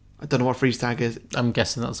 I don't know what Freeze Tag is. I'm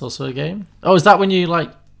guessing that's also a game. Oh, is that when you,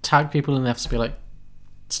 tag people and they have to be,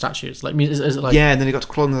 statues? Is it like... Yeah, and then you got to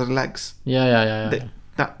crawl on their legs. Yeah.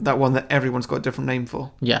 That one that everyone's got a different name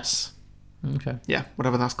for. Yes. Okay. Yeah,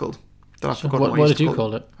 whatever that's called. What did you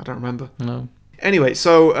call it? I don't remember. No. Anyway,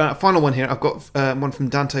 so final one here. I've got one from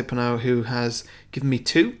Dante Pinot who has given me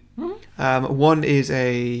two. One is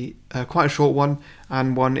quite a short one,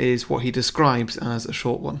 and one is what he describes as a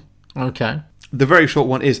short one. Okay. The very short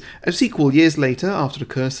one is a sequel years later after the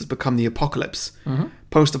curse has become the apocalypse.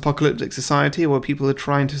 Post-apocalyptic society where people are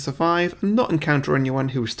trying to survive and not encounter anyone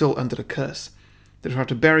who is still under the curse. They try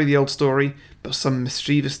to bury the old story, but some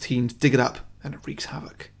mischievous teens dig it up and it wreaks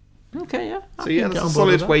havoc. Okay, yeah. So that's a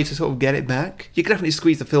solid way to sort of get it back. You can definitely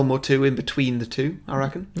squeeze a film or two in between the two, I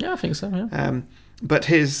reckon. Yeah, I think so, yeah. But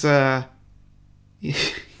his... so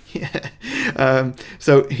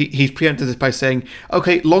he's preempted this by saying,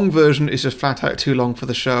 okay, long version is just flat out too long for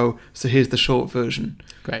the show, so here's the short version.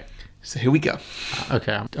 Great. So here we go.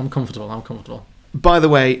 Okay, I'm comfortable. By the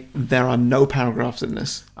way, there are no paragraphs in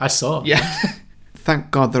this. I saw. Yeah.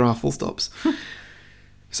 Thank God there are full stops.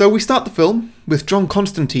 So we start the film with John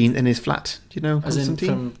Constantine in his flat. Do you know Constantine? As in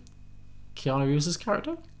from Keanu Reeves'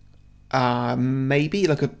 character? Maybe,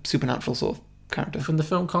 like a supernatural sort of character. From the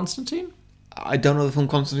film Constantine? I don't know the film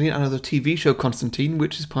Constantine. I know the TV show Constantine,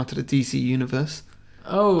 which is part of the DC universe.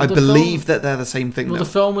 Oh, I believe that they're the same thing. Well, the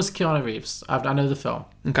film was Keanu Reeves. I know the film.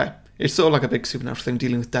 Okay. It's sort of like a big supernatural thing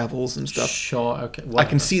dealing with devils and stuff. Sure, okay. Whatever. I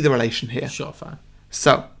can see the relation here. Sure, fine.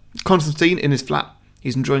 So, Constantine in his flat.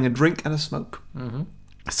 He's enjoying a drink and a smoke.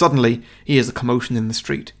 Suddenly, he hears a commotion in the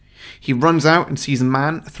street. He runs out and sees a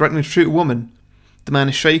man threatening to shoot a woman. The man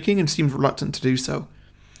is shaking and seems reluctant to do so.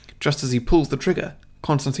 Just as he pulls the trigger,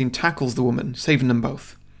 Constantine tackles the woman, saving them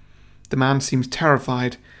both. The man seems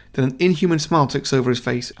terrified, then an inhuman smile takes over his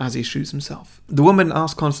face as he shoots himself. The woman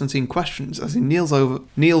asks Constantine questions as he kneels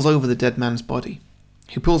over the dead man's body.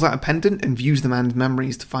 He pulls out a pendant and views the man's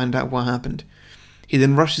memories to find out what happened. He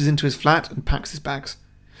then rushes into his flat and packs his bags.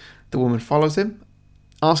 The woman follows him,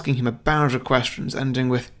 asking him a barrage of questions, ending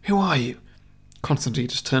with, "Who are you?" Constantine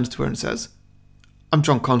just turns to her and says, "I'm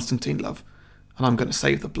John Constantine, love, and I'm going to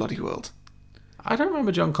save the bloody world." I don't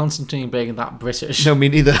remember John Constantine being that British. No, me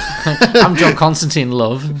neither. I'm John Constantine,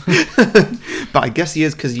 love. But I guess he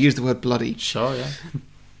is because he used the word bloody. Sure, yeah.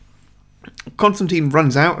 Constantine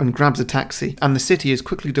runs out and grabs a taxi, and the city is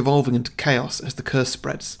quickly devolving into chaos as the curse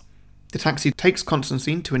spreads. The taxi takes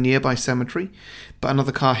Constantine to a nearby cemetery, but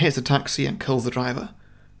another car hits the taxi and kills the driver.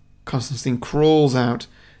 Constantine crawls out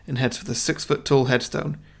and heads for the 6-foot-tall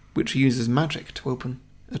headstone, which he uses magic to open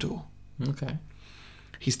a door. Okay.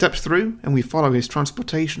 He steps through, and we follow his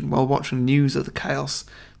transportation while watching news of the chaos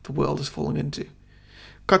the world is falling into.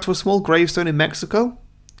 Cut to a small gravestone in Mexico,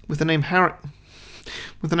 with the name Harry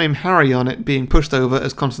on it being pushed over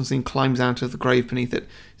as Constantine climbs out of the grave beneath it.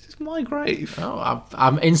 This is my grave. Oh,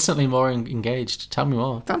 I'm instantly more engaged. Tell me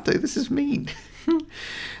more. Dante, this is mean.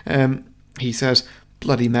 He says,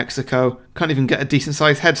 "Bloody Mexico. Can't even get a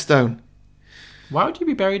decent-sized headstone." Why would you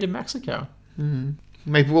be buried in Mexico?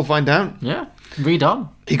 Maybe we'll find out. Yeah, read on.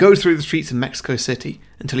 He goes through the streets of Mexico City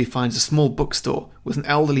until he finds a small bookstore with an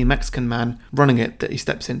elderly Mexican man running it that he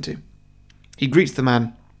steps into. He greets the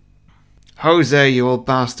man. "Jose, you old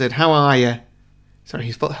bastard, how are you?" Sorry,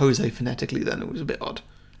 he spelled Jose phonetically then, it was a bit odd.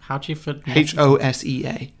 How do you...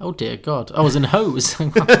 Hosea. Oh dear God. Oh, as in hose.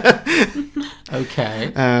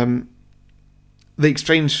 Okay. They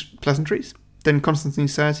exchange pleasantries. Then Constantine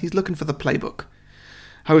says he's looking for the playbook.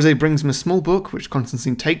 Jose brings him a small book, which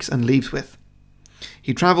Constantine takes and leaves with.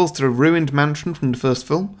 He travels to a ruined mansion from the first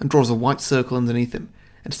film and draws a white circle underneath him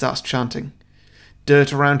and starts chanting.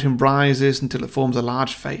 Dirt around him rises until it forms a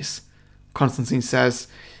large face. Constantine says,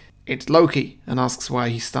 "It's Loki," and asks why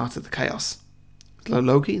he started the chaos.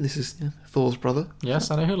 Loki, this is Thor's brother.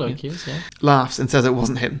 Yes, I know who Loki is, yeah. Laughs and says it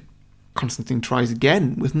wasn't him. Constantine tries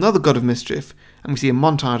again with another god of mischief, and we see a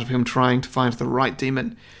montage of him trying to find the right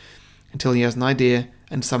demon, until he has an idea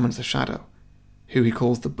and summons a shadow, who he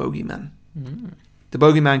calls the Bogeyman. The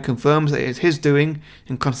Bogeyman confirms that it is his doing,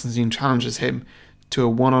 and Constantine challenges him to a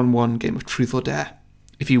one-on-one game of truth or dare.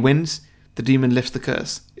 If he wins, the demon lifts the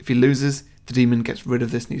curse. If he loses, the demon gets rid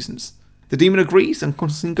of this nuisance. The demon agrees, and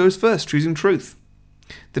Constantine goes first, choosing truth.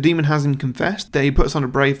 The demon has him confessed that he puts on a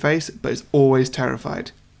brave face, but is always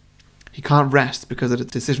terrified. He can't rest because of the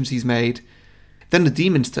decisions he's made. Then the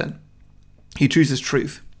demon's turn. He chooses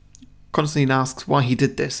truth. Constantine asks why he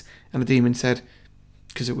did this, and the demon said,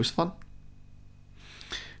 "Because it was fun."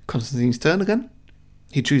 Constantine's turn again.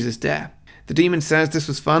 He chooses dare. The demon says this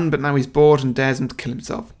was fun, but now he's bored and dares him to kill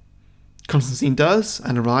himself. Constantine does,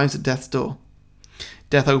 and arrives at Death's door.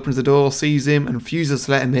 Death opens the door, sees him, and refuses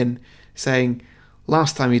to let him in, saying,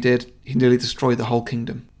 last time he did, he nearly destroyed the whole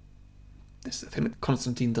kingdom. This is the thing that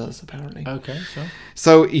Constantine does, apparently. Okay, sure.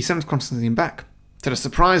 So he sends Constantine back, to the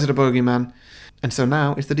surprise of the bogeyman, and so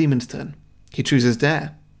now it's the demon's turn. He chooses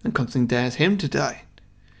dare, and Constantine dares him to die.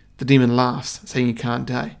 The demon laughs, saying he can't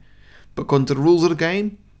die. But according to the rules of the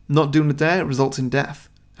game, not doing the dare results in death,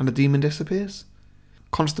 and the demon disappears.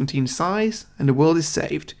 Constantine sighs, and the world is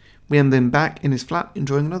saved. We end him back in his flat,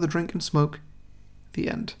 enjoying another drink and smoke. The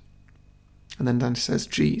end. And then Dante says,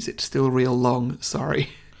 geez, it's still real long, sorry.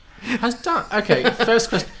 Okay, first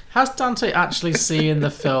question. Has Dante actually seen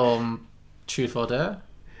the film Truth or Dare?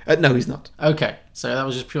 No, he's not. Okay, so that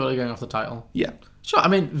was just purely going off the title. Yeah. Sure, I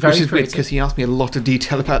mean, very Which is weird creative. because he asked me a lot of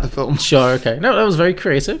detail about the film. Sure, okay. No, that was very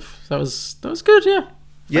creative. That was good, yeah.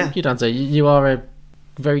 Yeah. Thank you, Dante. You are a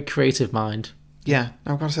very creative mind. Yeah,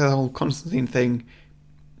 I've got to say the whole Constantine thing,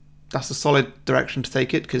 that's a solid direction to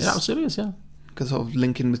take it. Cause, It absolutely is, yeah. Because sort of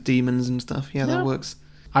linking with demons and stuff. Yeah, that works.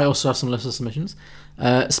 I also have some listener submissions.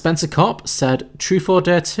 Spencer Kopp said, Truth or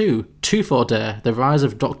Dare 2, Tooth or Dare, The Rise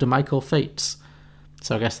of Dr. Michael Fates.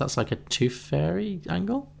 So I guess that's like a Tooth Fairy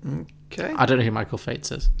angle? Okay. I don't know who Michael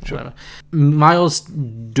Fates is. Sure. Whatever. Miles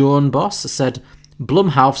Dornboss said,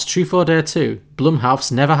 Blumhouse Truth or Dare 2,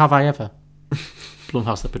 Blumhouse Never Have I Ever.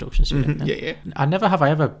 Blumhouse, the production studio. Yeah. I Never Have I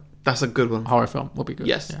Ever. That's a good one. Horror film would be good.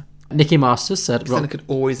 Yes. Yeah. Nicky Masters said... Then it could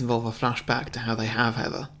always involve a flashback to how they have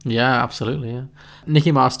ever. Yeah, absolutely, yeah.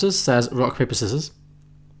 Nicky Masters says Rock, Paper, Scissors.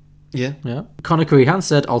 Yeah. Yeah. Connor Crehan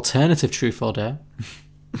said Alternative Truth or Dare.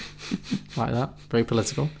 Like that. Very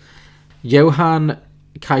political. Johan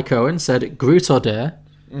Kai Cohen said Groot or Dare.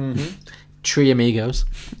 Mhm. Tree Amigos.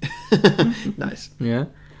 Nice. Yeah.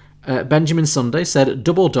 Benjamin Sunday said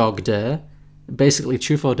Double Dog Dare. Basically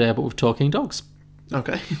Truth or Dare, but with talking dogs.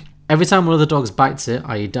 Okay. Every time one of the dogs bites it,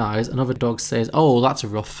 i.e. dies, another dog says, "Oh, that's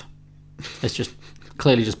rough." It's just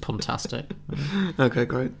clearly just puntastic. Okay,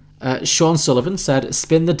 great. Sean Sullivan said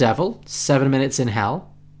Spin the Devil, 7 Minutes in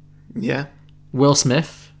Hell. Yeah. Will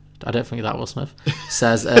Smith, I don't think that Will Smith,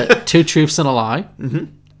 says Two Truths and a Lie.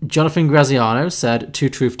 Mm-hmm. Jonathan Graziano said Two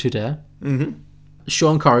Truth, Two Dare. Mm-hmm.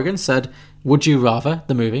 Sean Corrigan said Would You Rather,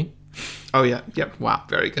 the movie. Oh, yeah. Yep. Wow.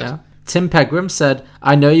 Very good. Yeah. Tim Pegram said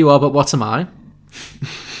I Know You Are, But What Am I?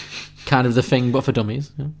 Kind of The Thing, but for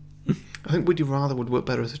dummies. Yeah. I think Would You Rather would work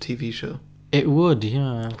better as a TV show. It would,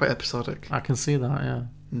 yeah. Quite episodic. I can see that, yeah.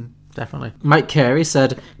 Mm. Definitely. Mike Carey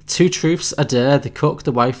said Two Truths, a Dare, the cook,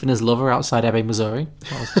 the wife, and his lover outside Ebbing, Missouri.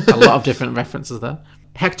 That was a lot of different references there.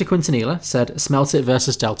 Hector Quintanilla said Smelt It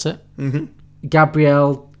versus Dealt It. Mm-hmm.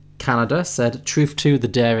 Gabrielle Canada said Truth to the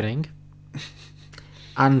Daring.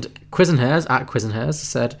 And Quizenhairs at Quizenhairs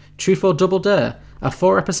said Truth or Double Dare, a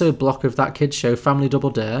 4-episode block of that kids show Family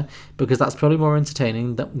Double Dare, because that's probably more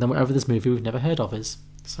entertaining than whatever this movie we've never heard of is.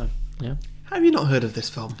 So, yeah. Have you not heard of this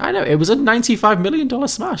film? I know, it was a $95 million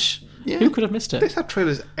smash. Yeah. Who could have missed it? This had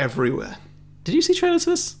trailers everywhere. Did you see trailers for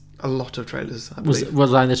this? A lot of trailers, I believe.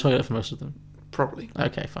 Was I in the toilet for most of them? Probably.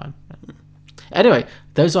 Okay, fine. Anyway,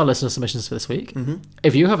 those are our listener submissions for this week. Mm-hmm.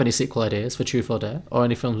 If you have any sequel ideas for Truth or Dare, or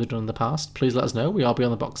any films we've done in the past, please let us know. We are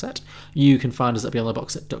Beyond the Box Set. You can find us at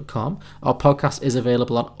beyondtheboxset.com. Our podcast is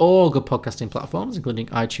available on all good podcasting platforms, including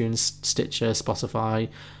iTunes, Stitcher, Spotify,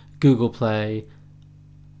 Google Play,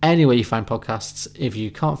 anywhere you find podcasts. If you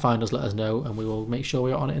can't find us, let us know, and we will make sure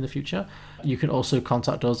we are on it in the future. You can also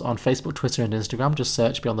contact us on Facebook, Twitter, and Instagram. Just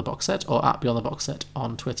search Beyond the Box Set or at Beyond the Box Set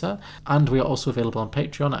on Twitter. And we are also available on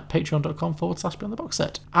Patreon at patreon.com/Beyond the Box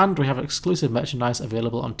Set. And we have exclusive merchandise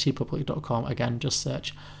available on tpublic.com. Again, just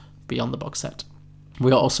search Beyond the Box Set.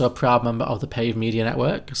 We are also a proud member of the Pave Media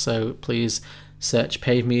Network, so please search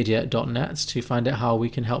pavemedia.net to find out how we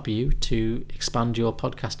can help you to expand your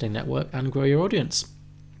podcasting network and grow your audience.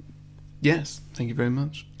 Yes, thank you very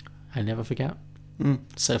much. I never forget.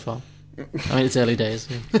 So far. I mean, it's early days.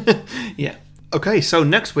 Yeah. Yeah. Okay, so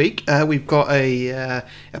next week we've got a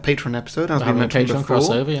Patreon episode, as we mentioned Patreon before,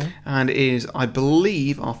 crossover, yeah. and it is, I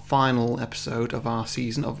believe, our final episode of our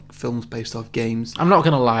season of films based off games. I'm not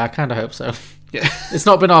going to lie, I kind of hope so. Yeah, it's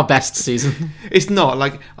not been our best season. It's not.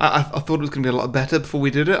 Like I thought it was going to be a lot better before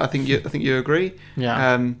we did it. I think you agree.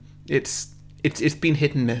 Yeah. It's been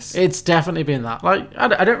hit and miss. It's definitely been that. Like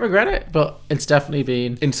I don't regret it, but it's definitely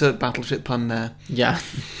been. Insert Battleship pun there. Yeah.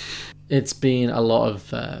 It's been a lot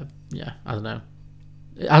of, I don't know.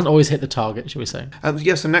 It hasn't always hit the target, shall we say.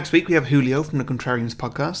 So next week we have Julio from the Contrarians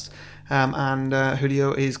podcast. And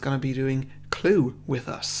Julio is going to be doing Clue with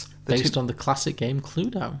us. Based on the classic game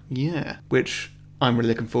Cluedo. Yeah, which I'm really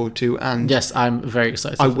looking forward to. And yes, I'm very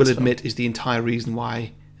excited. I will admit is the entire reason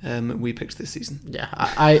why we picked this season. Yeah,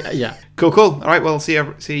 I Cool. All right, well, see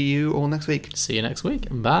you all next week. See you next week.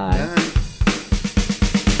 Bye. Bye.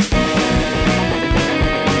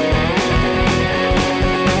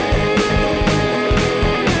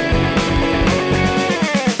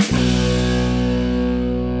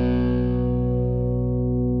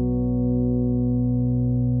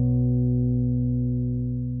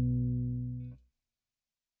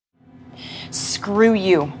 Screw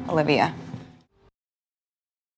you, Olivia.